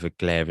improve are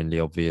glaringly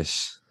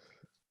obvious.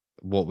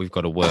 What we've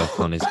got to work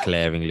on is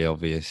glaringly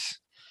obvious.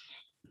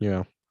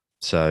 Yeah,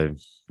 So,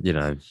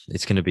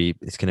 it's gonna be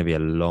a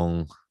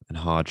long and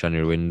hard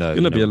January it's window.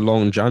 gonna be a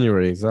long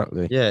January,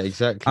 exactly. Yeah,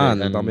 exactly.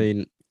 And I And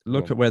mean,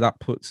 look well, at where that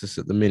puts us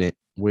at the minute.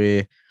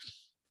 We're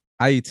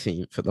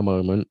 18th at the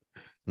moment.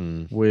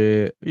 mm,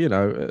 We're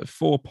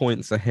 4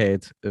 points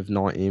ahead of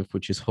 19th,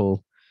 which is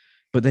Hull.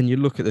 But then you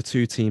look at the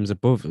two teams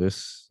above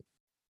us.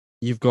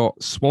 You've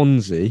got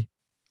Swansea,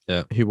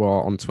 yeah, who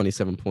are on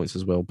 27 points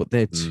as well, but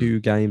they're mm, 2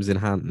 games in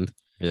hand.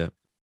 yeah,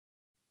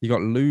 You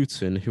got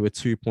Luton, who are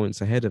 2 points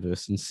ahead of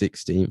us in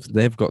 16th.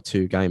 They've got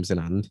 2 games in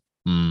hand.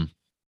 mm.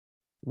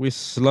 We're I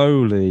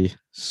know,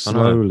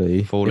 slowly,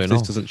 if falling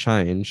this doesn't off.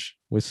 change,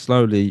 we're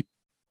slowly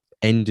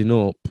ending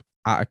up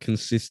at a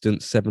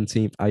consistent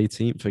 17th,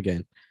 18th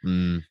again.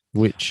 Mm,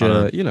 which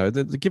I know.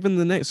 given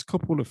the next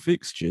couple of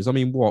fixtures, I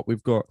mean, what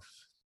we've got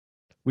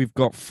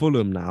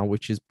Fulham now,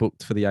 which is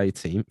booked for the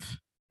 18th.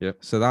 Yep.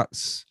 So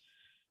that's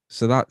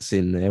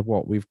in there.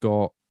 What we've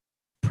got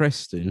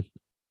Preston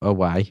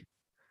away,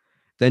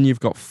 then you've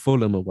got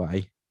Fulham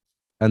away,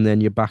 and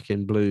then you're back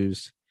in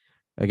Blues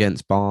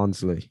against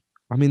Barnsley.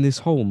 I mean, this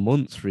whole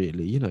month,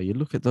 really, you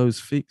look at those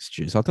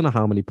fixtures. I don't know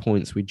how many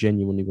points we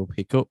genuinely will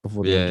pick up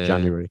before the end of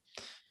January.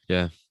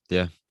 Yeah.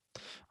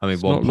 I mean,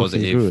 It's not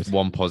looking good.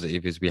 one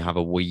positive is we have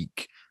a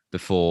week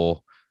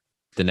before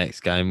the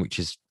next game, which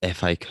is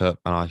FA Cup,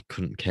 and I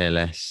couldn't care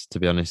less, to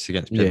be honest,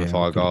 against Plymouth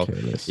Argyle.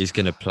 He's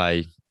going to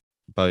play.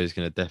 Bo's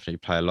going to definitely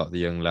play a lot of the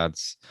young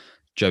lads.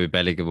 Joey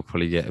Bellinger will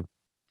probably get a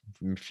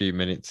few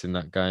minutes in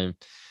that game.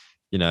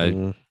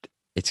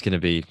 It's going to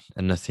be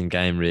a nothing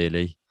game,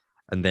 really.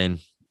 And then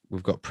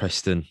we've got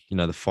Preston,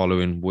 the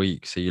following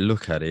week. So you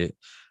look at it,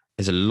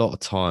 there's a lot of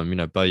time.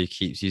 Bowyer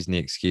keeps using the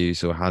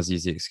excuse or has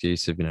used the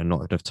excuse of,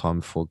 not enough time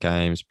before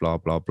games, blah,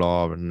 blah,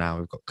 blah. And now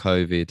we've got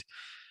COVID.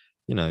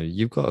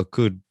 You've got a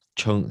good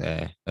chunk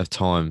there of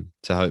time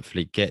to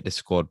hopefully get the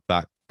squad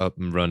back up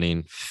and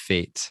running,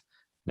 fit,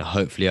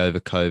 hopefully over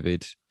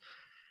COVID.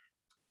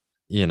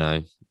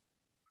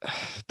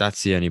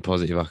 That's the only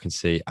positive I can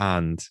see.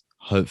 And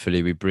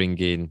hopefully we bring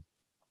in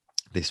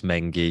this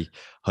Mengi.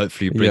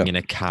 Hopefully we bring in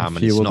a Cam,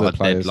 and it's not a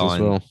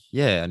deadline. Well.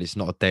 Yeah, and it's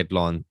not a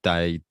deadline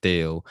day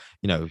deal.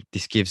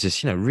 This gives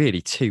us,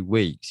 really 2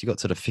 weeks. You got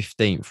to the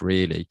 15th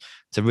really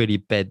to really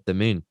bed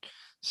them in.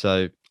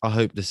 So I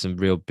hope there's some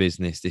real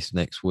business this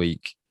next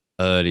week,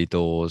 early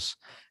doors,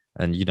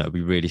 and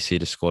we really see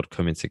the squad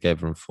coming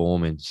together and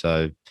forming.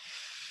 So,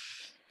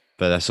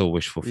 but that's all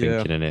wishful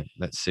thinking, isn't it?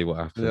 Let's see what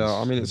happens. Yeah,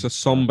 I mean, it's a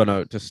somber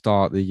note to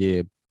start the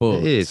year, but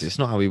it is. It's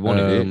not how we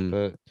wanted it,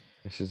 but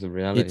this is the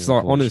reality. It's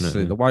like,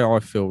 honestly, the way I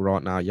feel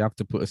right now, you have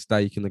to put a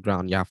stake in the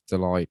ground. You have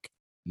to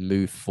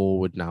move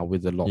forward now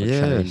with a lot of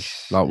change.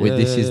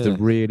 This is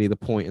the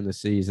point in the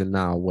season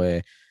now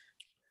where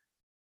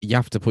you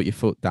have to put your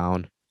foot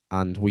down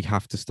and we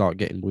have to start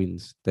getting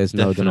wins. There's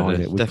no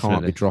denying it. We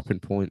can't be dropping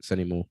points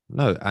anymore.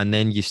 No, and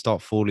then you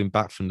start falling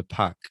back from the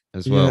pack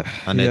as well.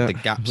 And then the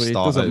gaps start. It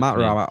doesn't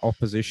matter our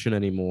opposition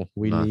anymore.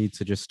 We need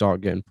to just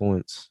start getting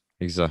points.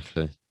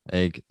 Exactly.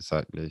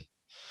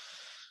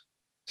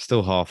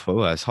 Still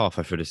it's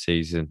halfway through the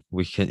season.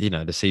 We can,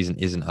 the season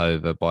isn't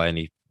over by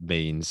any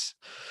means.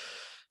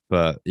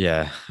 But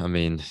yeah, I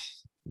mean,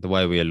 the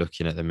way we are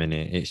looking at the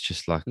minute, it's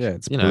just like,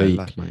 it's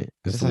bleak, mate.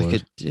 It's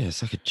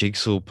like a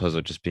jigsaw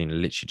puzzle just being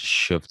literally just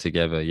shoved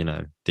together.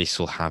 This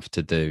will have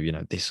to do,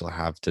 this will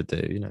have to do,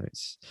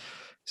 it's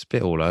a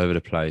bit all over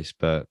the place.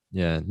 But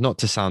yeah, not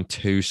to sound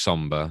too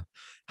somber.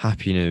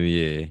 Happy New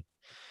Year.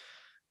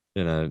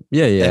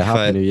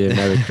 Happy New Year,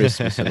 Merry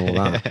Christmas, and all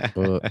that.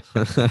 But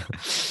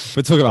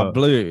we're talking about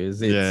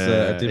Blues.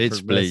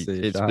 It's bleak.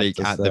 It's bleak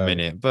at the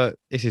minute, but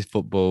this is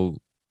football.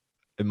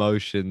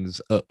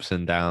 Emotions, ups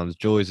and downs,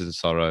 joys and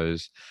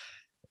sorrows.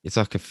 It's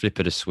like a flip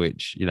of the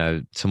switch.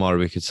 Tomorrow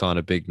we could sign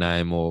a big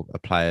name or a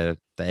player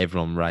that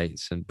everyone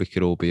rates, and we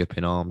could all be up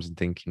in arms and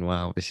thinking,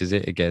 "Wow, this is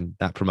it again."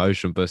 That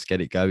promotion bus,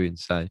 get it going.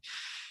 So,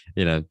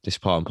 this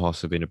part and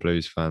parcel of being a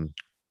Blues fan.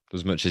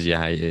 As much as you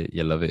hate it,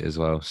 you love it as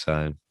well.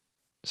 So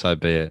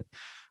be it.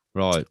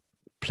 Right,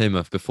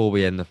 Plymouth. Before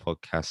we end the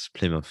podcast,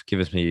 Plymouth,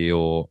 give us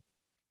your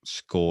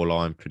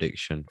scoreline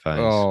prediction, phase.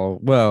 Oh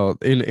well,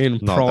 in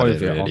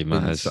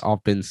private,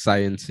 I've been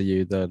saying to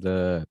you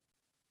that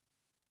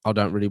I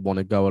don't really want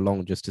to go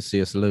along just to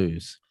see us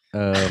lose.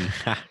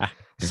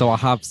 So I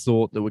have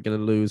thought that we're going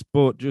to lose,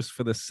 but just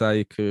for the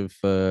sake of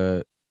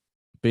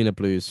being a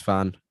Blues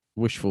fan,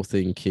 wishful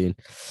thinking,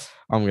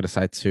 I'm going to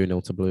say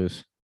 2-0 to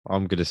Blues.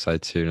 I'm going to say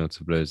 2-0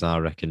 to Blues. I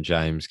reckon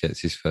James gets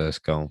his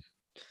first goal.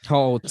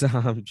 Oh,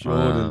 damn,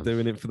 Jordan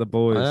doing it for the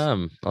boys. I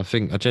am. I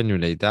think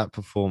genuinely that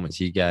performance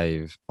he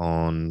gave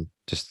on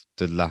just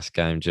the last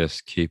game,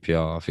 just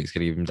QPR, I think it's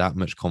going to give him that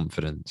much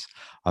confidence.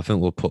 I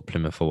think we'll put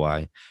Plymouth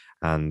away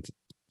and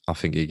I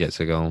think he gets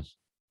a goal.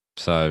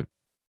 So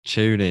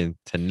tune in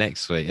to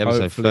next week,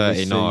 episode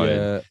hopefully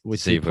 39. We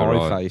see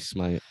Pie Face,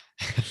 mate.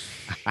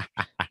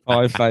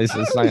 Pie Face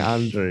and St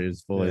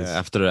Andrews, boys. Yeah,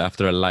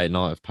 after a late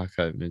night of pack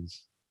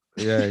openings.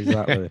 Yeah,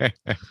 exactly.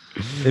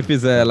 If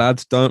he's there,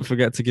 lads, don't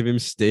forget to give him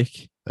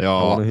stick. I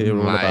want to hear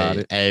all about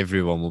it.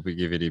 Everyone will be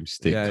giving him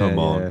stick. Come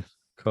on.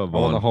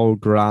 On the whole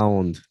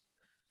ground,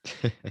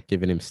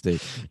 giving him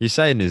stick. You're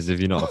saying this if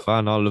you're not a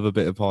fan. I love a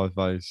bit of Pie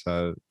Face.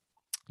 So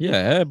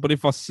yeah, but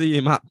if I see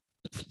him at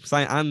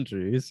St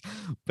Andrews,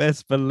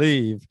 best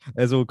believe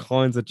there's all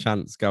kinds of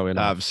chants going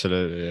on.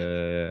 Absolutely,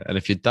 yeah. And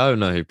if you don't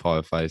know who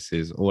Pie Face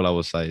is, all I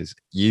will say is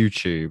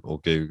YouTube or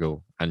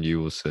Google, and you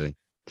will see.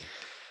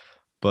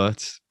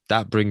 But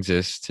that brings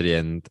us to the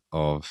end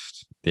of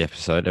the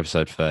episode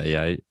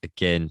 38.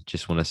 Again,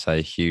 just want to say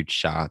a huge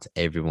shout out to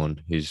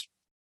everyone who's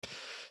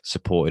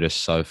supported us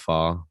so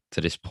far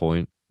to this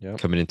point. Yep.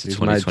 Coming into We've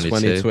 2022.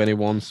 Made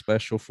 2021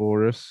 special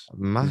for us.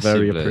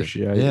 Massively. Very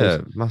appreciated.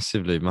 Yeah,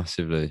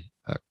 massively.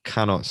 I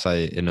cannot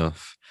say it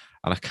enough.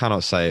 And I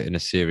cannot say it in a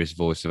serious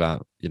voice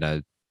without,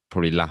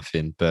 probably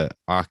laughing, but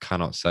I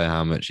cannot say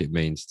how much it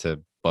means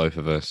to both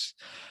of us,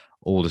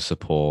 all the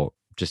support,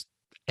 just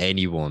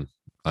anyone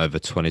over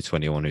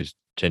 2021 who's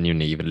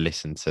genuinely even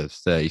listened to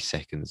 30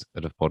 seconds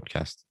of the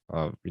podcast.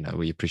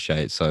 We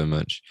appreciate it so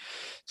much.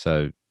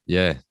 So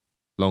yeah,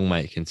 long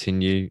may it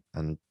continue.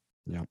 And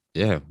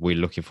yeah, we're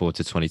looking forward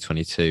to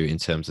 2022 in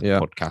terms of the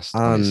podcast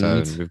on its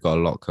own. We've got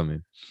a lot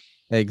coming.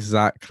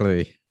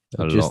 Exactly.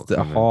 Just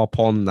to harp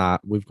on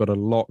that, we've got a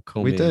lot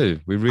coming. We do.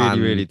 We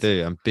really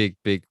do. And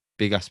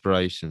big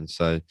aspirations.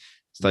 So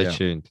stay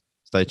tuned.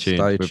 Stay tuned.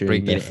 We're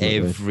bringing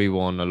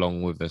everyone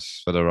along with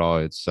us for the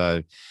ride.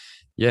 So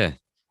yeah,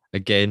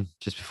 again,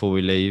 just before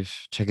we leave,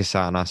 check us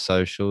out on our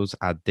socials.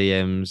 Our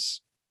DMs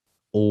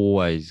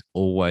always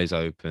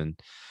open.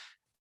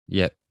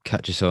 Yep.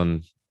 Catch us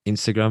on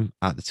Instagram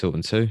at the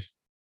Tilton 2.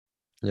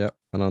 Yep.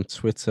 And on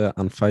Twitter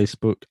and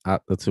Facebook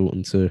at the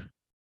Tilton 2.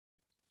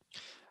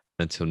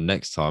 Until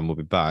next time, we'll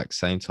be back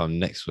same time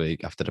next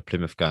week after the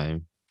Plymouth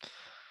game.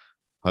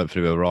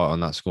 Hopefully we're right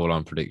on that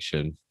scoreline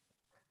prediction.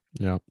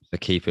 Yeah. So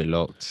keep it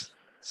locked.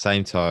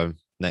 Same time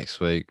next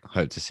week.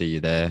 Hope to see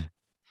you there.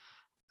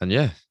 And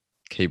yeah,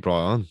 keep right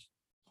on.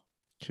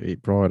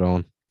 Keep right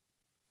on.